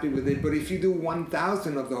not happy with it. But if you do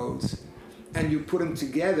 1,000 of those, and you put them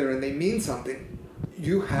together and they mean something,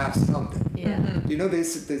 you have something. Yeah.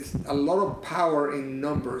 There's a lot of power in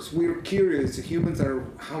numbers. We're curious. Humans are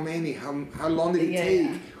how many? How long did it take?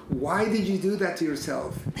 Yeah. Why did you do that to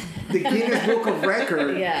yourself? The Guinness Book of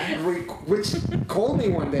Record, which called me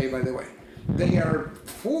one day, by the way. They are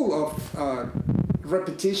full of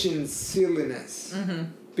repetition silliness. Mm-hmm.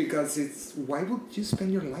 Because why would you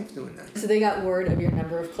spend your life doing that? So they got word of your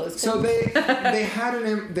number of clothespins? So they had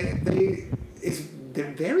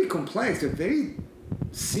they're very complex. They're very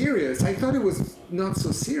serious. I thought it was not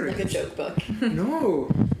so serious. Like a joke book. No.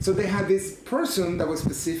 So they had this person that was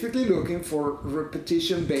specifically looking for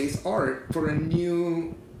repetition-based art for a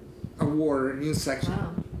new award, a new section.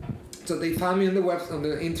 Wow. So they found me on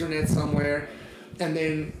the internet somewhere, and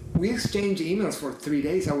then we exchanged emails for 3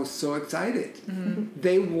 days. I was so excited. Mm-hmm.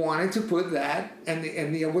 They wanted to put that, and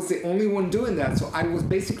I was the only one doing that. So I was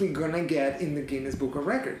basically gonna get in the Guinness Book of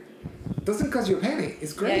Record. Doesn't cost you a penny.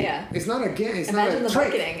 It's great. Yeah. It's not Imagine not a the trick.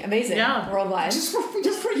 marketing. Amazing. Yeah. Worldwide. Just for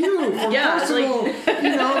you. For personal,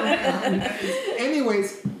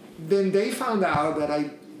 anyways, then they found out that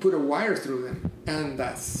I put a wire through them, and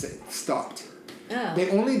that's it. Stopped. Oh. They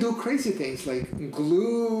only do crazy things like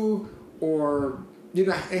glue or it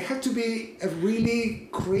had to be a really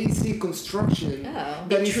crazy construction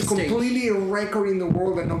that is completely a record in the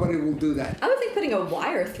world, and nobody will do that. I would think putting a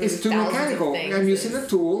wire through it's too mechanical. I'm using a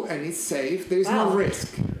tool and it's safe. There's no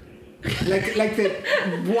risk. Like the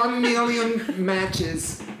 1 million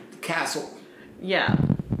matches castle. Yeah.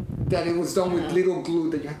 That it was done with little glue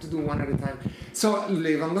that you have to do one at a time. So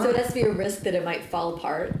live on that. So it has to be a risk that it might fall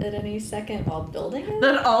apart at any second while building it?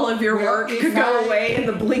 That all of your work could go away in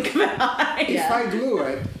the blink of an eye. If I glue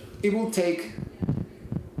it, it will take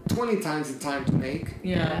 20 times the time to make.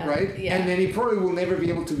 Yeah. Right? Yeah. And then it probably will never be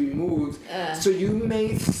able to be moved. So you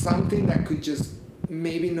made something that could just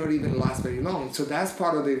maybe not even last very long. So that's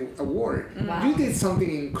part of the award. Wow. You did something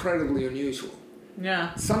incredibly unusual.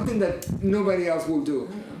 Yeah. Something that nobody else will do.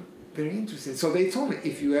 Very interesting. So they told me,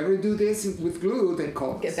 if you ever do this with glue, then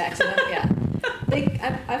call us. Get back to them, yeah.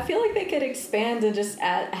 I feel like they could expand and just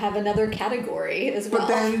have another category as well. But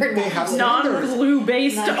then they have non-glue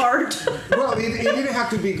based art. Well, it didn't have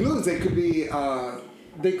to be glues. They could be.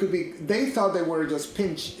 They thought they were just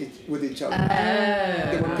pinch with each other.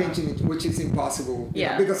 They were pinching it, which is impossible.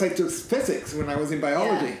 Yeah. Because I took physics when I was in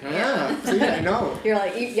biology. Yeah. So I know. You're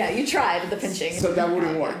like, you tried the pinching. So that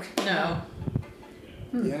wouldn't work. No.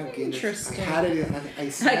 Yeah, interesting. I had it. I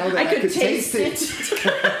smelled it. I could taste it.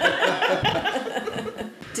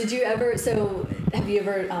 Did you ever? So, have you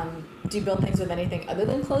ever? Do you build things with anything other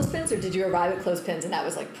than clothespins, or did you arrive at clothespins and that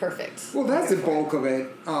was like perfect? Well, that's the bulk of it.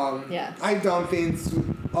 I've done things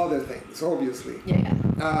with other things, obviously.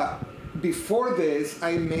 Yeah. Before this,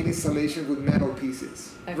 I made installations with metal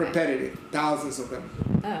pieces, repetitive, thousands of them.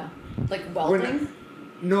 Oh, like welding.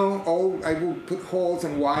 I will put holes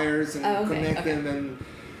and wires and connect them, and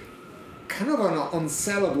kind of an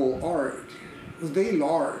unsellable art. It was very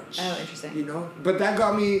large. Oh, interesting. But that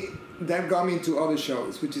got me into other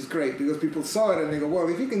shows, which is great because people saw it and they go, well,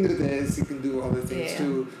 if you can do this, you can do other things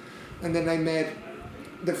too. And then I met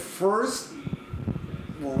the first,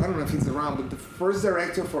 I don't know if he's around, but the first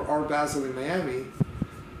director for Art Basel in Miami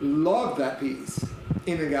loved that piece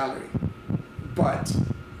in a gallery. But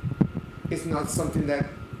it's not something that,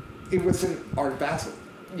 it wasn't Art Basel.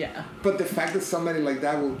 Yeah. But the fact that somebody like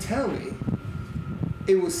that will tell me,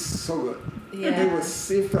 it was so good. Yeah.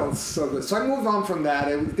 It felt so good. So I moved on from that.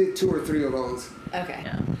 I did 2 or 3 of those. Okay.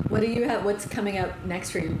 Yeah. What do you have? What's coming up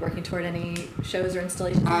next? Are you working toward any shows or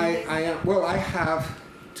installations? I have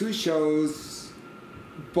 2 shows,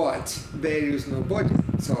 but there is no budget.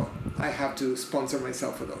 So I have to sponsor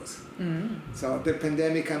myself for those. Mm-hmm. So the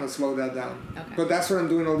pandemic kind of slowed that down. Okay. But that's what I'm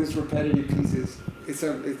doing, all these repetitive pieces.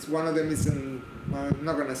 It's one of them is in I'm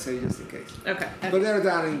not gonna say just in case. Okay. But they're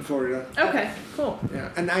down in Florida. Okay. Cool.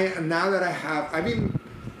 Yeah, and now that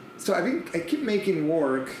I keep making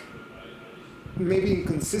work, maybe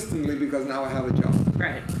inconsistently because now I have a job.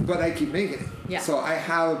 Right. But I keep making it. Yeah. So I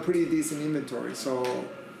have a pretty decent inventory. So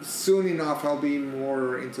soon enough, I'll be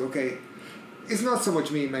more into, okay, it's not so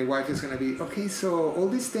much me. My wife is going to be, okay, so all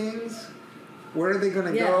these things, where are they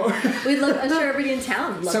going to go? I'm sure everybody in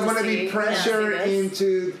town would love So I'm to going to be see pressured this.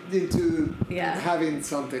 into Yeah. having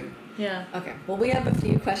something. Yeah. Okay. Well, we have a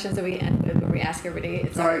few questions that we end with when we ask everybody.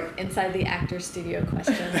 It's All our right. inside the actor studio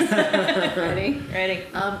questions. Ready? Ready.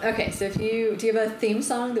 Okay. So do you have a theme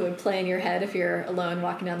song that would play in your head if you're alone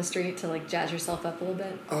walking down the street to like jazz yourself up a little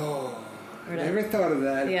bit, Oh, Or I to- never thought of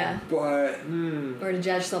that. Yeah. But, or to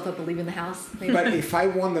jazz yourself up leaving the house? Maybe? but if I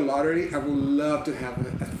won the lottery, I would love to have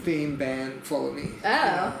a theme band follow me.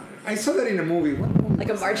 Oh. I saw that in a movie. What movie Like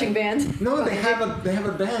a was marching that? band? No, they have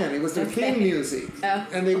a band. It was their Okay. theme music, Oh.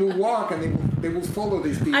 and they will walk and they will follow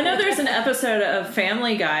these people. I know there's an episode of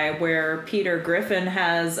Family Guy where Peter Griffin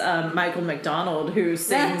has Michael McDonald who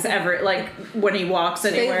sings when he walks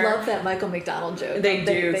They anywhere. love that Michael McDonald joke. They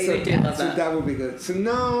do. They do love So that. that would be good. So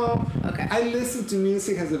no, Okay. I listen to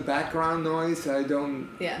music as a background noise. I don't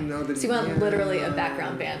know that. So you want literally a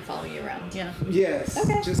background band following you around? Yeah. Yes.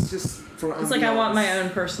 Okay. Just for. It's like I want my ambiance. own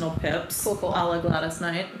personal pips. Cool. A la Gladys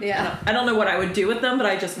Knight. Yeah. I don't know what I would do with them, but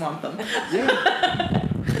I just want them. Yeah.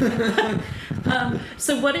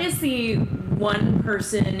 So what is the one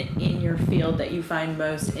person in your field that you find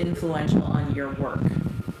most influential on your work?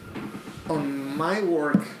 On my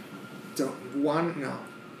work, no.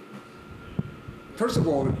 First of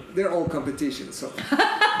all, they're all competitions, so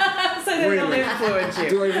So they don't Really? influence you.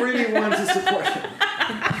 do I really want to support them?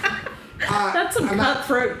 That's some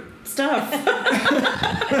cutthroat stuff.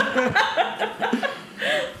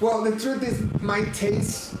 Well, the truth is, my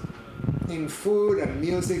taste in food and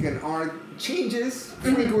music and art changes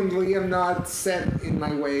frequently. I'm not set in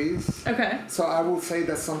my ways. Okay. So I will say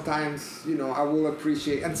that sometimes, I will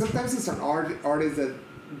appreciate, and sometimes it's an artist that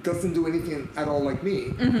doesn't do anything at all like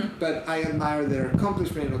me, but I admire their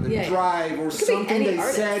accomplishment or their drive or It could be something any they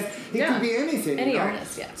artist. said. It could be anything. Any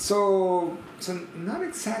artist, yeah. So not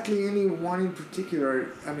exactly any one in particular.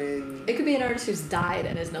 I mean, It could be an artist who's died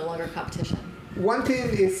and is no longer competition. one thing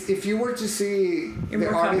is if you were to see You're the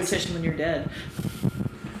more artist, competition when you're dead.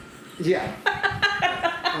 yeah.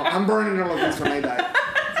 Oh, I'm burning all of this when I die.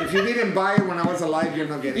 If you didn't buy it when I was alive, you're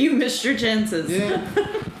not getting it. You missed your chances. Yeah.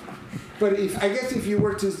 But if you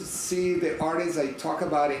were to see the artists I talk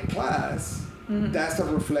about in class, that's a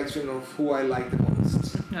reflection of who I like the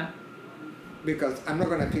most. Yeah. Because I'm not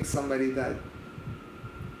gonna pick somebody that,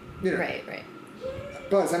 Right.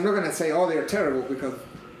 Plus, I'm not gonna say, oh, they're terrible because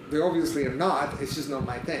they obviously are not. It's just not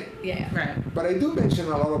my thing. Yeah. Right. But I do mention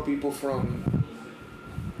a lot of people from,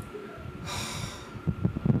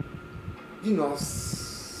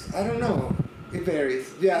 I don't know. It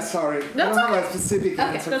varies. Yeah, sorry. I don't have a specific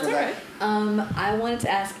answer That's for all that. right. I wanted to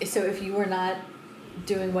ask, so if you were not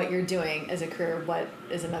doing what you're doing as a career, what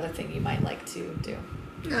is another thing you might like to do?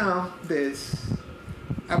 No,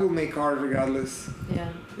 I will make art regardless. Yeah.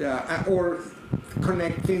 Yeah, or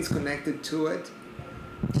connect things connected to it.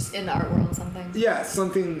 Just in the art world, something. Yeah,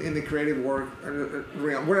 something in the creative work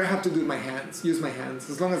realm where I have to use my hands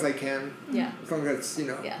as long as I can. Yeah. As long as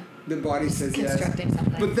Yeah. the body says yes. Constructing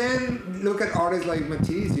something. But then look at artists like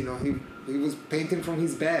Matisse. He was painting from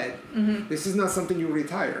his bed. This is not something you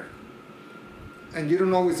retire. And you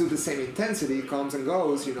don't always do the same intensity. It comes and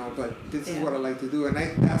goes, But this is what I like to do, and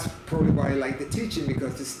that's probably why I like the teaching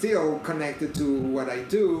because it's still connected to what I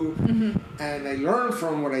do, and I learn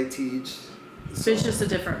from what I teach. So it's just a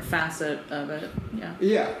different facet of it. Yeah.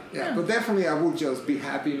 Yeah. But definitely I will just be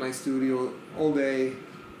happy in my studio all day.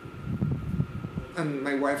 And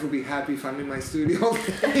my wife will be happy if I'm in my studio all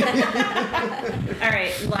day. All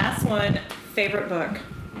right. Last one. Favorite book.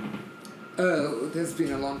 Oh, that's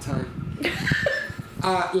been a long time.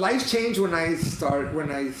 Life changed when I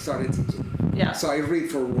started teaching. Yeah. So I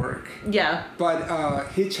read for work. Yeah. But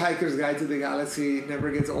Hitchhiker's Guide to the Galaxy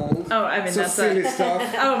never gets old. Oh, I mean, so that's silly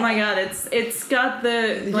stuff. Oh my God! It's got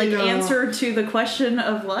the answer to the question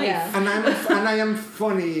of life. Yeah. And I am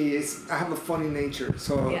funny. I have a funny nature,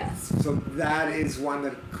 so Yeah. so that is one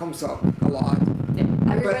that comes up a lot.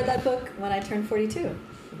 I reread But- that book when I turned 42.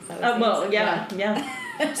 Yeah.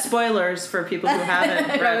 Spoilers for people who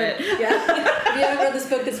haven't read it. Yeah. If you haven't read this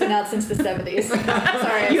book that's been out since the 70s.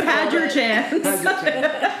 Sorry. You had your chance.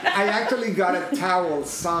 I actually got a towel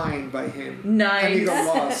signed by him. Nice. And he got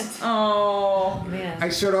lost. Oh. Man. I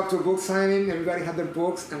showed up to a book signing, everybody had their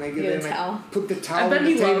books, and I get You had in a and I towel? put the I towel bet on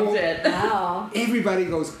the he table. loved it. Wow. Everybody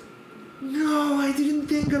goes, No, I didn't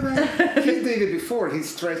think about it. He did it before. He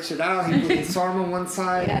stretched it out. He put his arm on one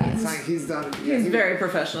side. Yeah. He's done. Yeah, he's very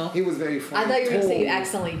professional. He was very funny. I thought you were going to say you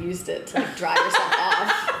accidentally used it to like dry yourself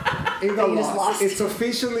off. It got You just lost. It's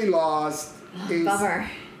officially lost. Bummer.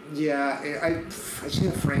 Yeah, I should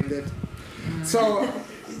have framed it. So,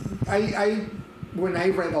 I when I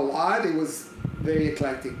read a lot, it was very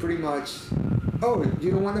eclectic. Pretty much. Oh,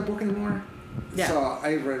 you don't want the book anymore? Yeah. So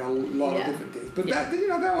I read a lot of different things. But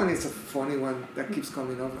that one is a funny one that keeps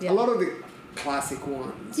coming up. Yeah. A lot of the classic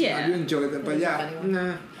ones. Yeah. I do enjoy them. But It's a funny one.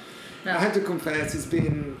 nah. No. I have to confess, it's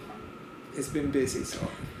been busy. So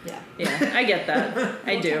Yeah. I get that.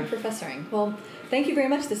 I do. Full-time professoring. Well, thank you very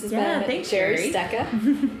much. This has been thanks, Sherry Sherry.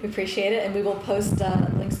 Stecca. We appreciate it, and we will post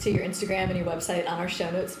links to your Instagram and your website on our show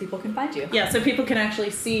notes so people can find you. Yeah, so people can actually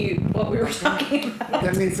see what we were talking about.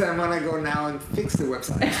 that means I'm gonna go now and fix the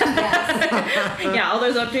website. Yeah, all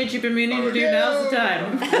those updates you've been meaning to do, now's the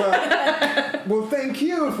time. Well, thank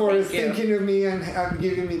you for Thank you. thinking of me and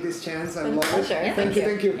giving me this chance. I love pleasure. it. Yeah,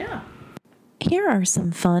 Thank you. Yeah. Here are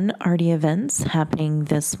some fun arty events happening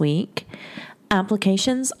this week.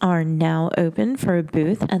 Applications are now open for a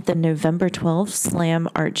booth at the November 12th Slam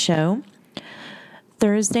Art Show.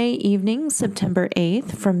 Thursday evening, September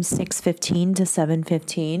 8th, from 6:15 to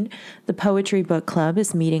 7:15, the Poetry Book Club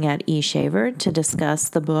is meeting at eShaver to discuss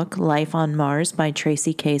the book Life on Mars by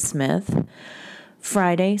Tracy K. Smith.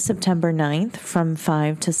 Friday, September 9th, from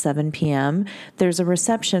 5 to 7 p.m., there's a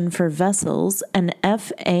reception for Vessels, an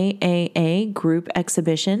FAAA group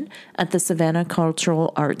exhibition at the Savannah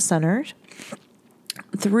Cultural Arts Center.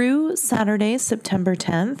 Through Saturday, September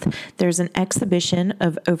 10th, there's an exhibition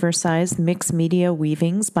of oversized mixed media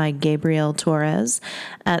weavings by Gabriel Torres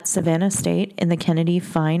at Savannah State in the Kennedy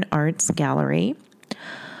Fine Arts Gallery.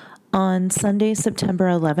 On Sunday, September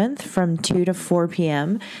 11th, from 2 to 4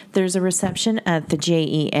 p.m., there's a reception at the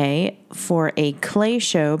JEA for a clay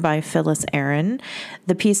show by Phyllis Aaron.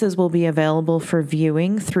 The pieces will be available for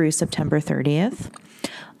viewing through September 30th.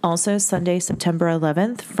 Also, Sunday, September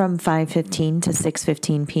 11th, from 5:15 to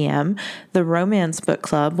 6:15 p.m., the Romance Book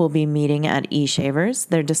Club will be meeting at eShavers.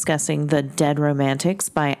 They're discussing The Dead Romantics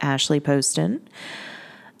by Ashley Poston.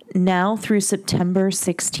 Now through September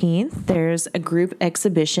 16th, there's a group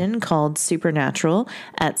exhibition called Supernatural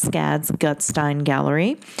at SCAD's Gutstein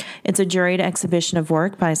Gallery. It's a juried exhibition of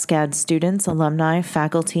work by SCAD students, alumni,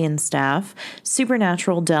 faculty, and staff.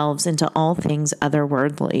 Supernatural delves into all things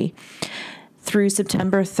otherworldly. Through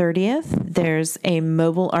September 30th, there's a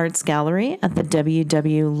mobile arts gallery at the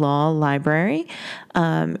WW Law Library.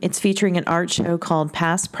 It's featuring an art show called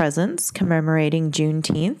Past Presents, commemorating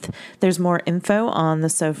Juneteenth. There's more info on the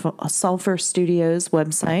Sulphur Studios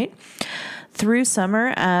website. Through summer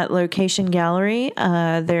at Location Gallery,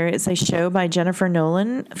 there is a show by Jennifer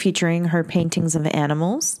Nolan featuring her paintings of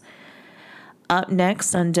animals. Up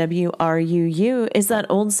next on WRUU is that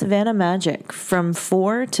old Savannah Magic from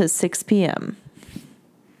 4 to 6 p.m.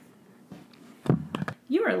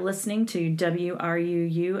 You are listening to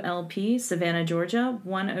WRUU-LP, Savannah, Georgia,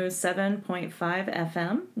 107.5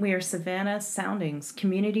 FM. We are Savannah Soundings,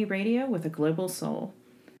 community radio with a global soul.